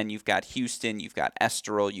 For the men, you've got Houston, you've got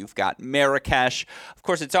Estoril, you've got Marrakesh. Of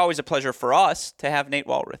course, it's always a pleasure for us to have Nate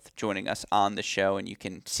Walroth joining us on the show, and you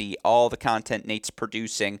can see all the content Nate's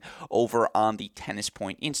producing over on the Tennis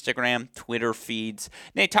Point Instagram, Twitter feeds.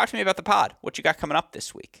 Nate, talk to me about the pod. What you got coming up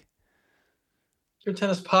this week? Your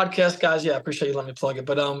tennis podcast, guys. Yeah, I appreciate you letting me plug it.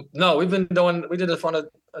 But no, we did a ton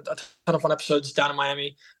of fun episodes down in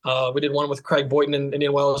Miami. We did one with Craig Boynton in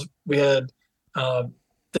Indian Wells. We had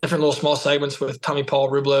different little small segments with Tommy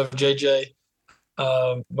Paul, Rublev, JJ.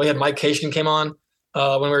 We had Mike Cation came on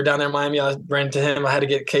when we were down there in Miami. I ran into him. I had to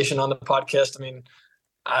get Cation on the podcast. I mean,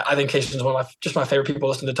 I think Cation is one of my favorite people to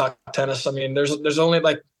listen to talk tennis. I mean, there's only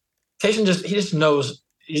like Cation he just knows.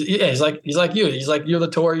 He's like you. He's like you're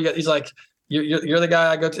the tour. He's like. You're the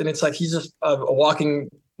guy I go to, and it's like he's just a walking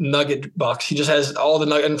nugget box. He just has all the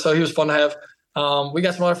nuggets, and so he was fun to have. We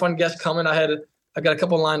got some other fun guests coming. I got a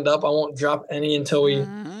couple lined up. I won't drop any until we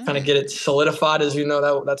kind of get it solidified. As you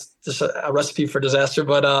know, that's just a recipe for disaster.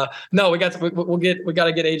 But no, we got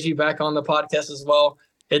to get AG back on the podcast as well.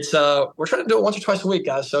 It's we're trying to do it once or twice a week,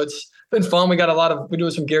 guys. So it's been fun. We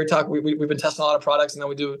do some gear talk. We've been testing a lot of products, and then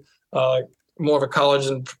we do more of a college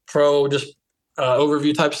and pro just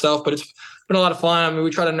overview type stuff. But it's been a lot of fun. I mean, we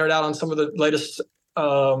try to nerd out on some of the latest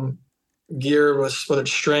gear, whether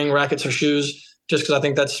it's string, rackets, or shoes, just because I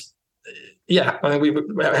think that's, I mean, we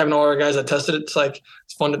having all our guys that tested it. It's like,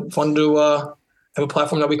 it's fun to have a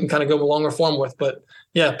platform that we can kind of go longer form with. But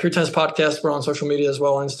yeah, Pure Tennis Podcast. We're on social media as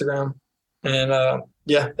well, Instagram. And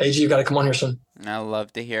AG, you got to come on here soon. I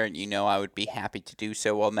love to hear it. You know I would be happy to do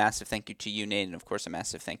so. Well, massive thank you to you, Nate, and of course a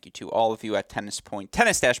massive thank you to all of you at Tennis Point,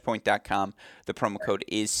 tennis-point.com. The promo code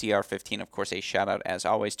is CR15. Of course, a shout-out, as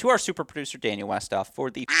always, to our super producer, Daniel Westoff, for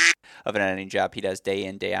the of an editing job he does day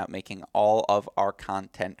in, day out, making all of our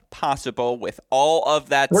content possible. With all of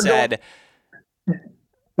that said...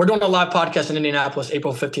 We're doing a live podcast in Indianapolis,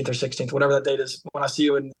 April 15th or 16th, whatever that date is, when I see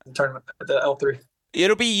you in the tournament at the L3.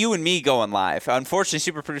 It'll be you and me going live. Unfortunately,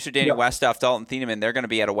 super producer Daniel Westoff, Dalton Thieneman, they're going to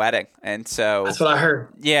be at a wedding. And so that's what I heard.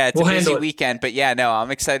 Yeah, it's a busy weekend. But yeah, no, I'm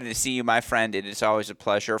excited to see you, my friend. It is always a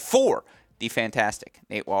pleasure. For the fantastic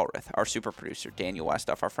Nate Walroth, our super producer Daniel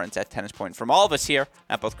Westoff, our friends at Tennis Point. From all of us here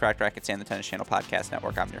at both Cracked Rackets and the Tennis Channel Podcast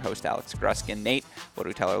Network, I'm your host, Alex Gruskin. Nate, what do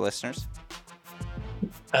we tell our listeners?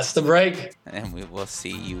 That's the break. And we will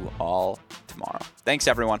see you all tomorrow. Thanks,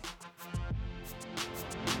 everyone.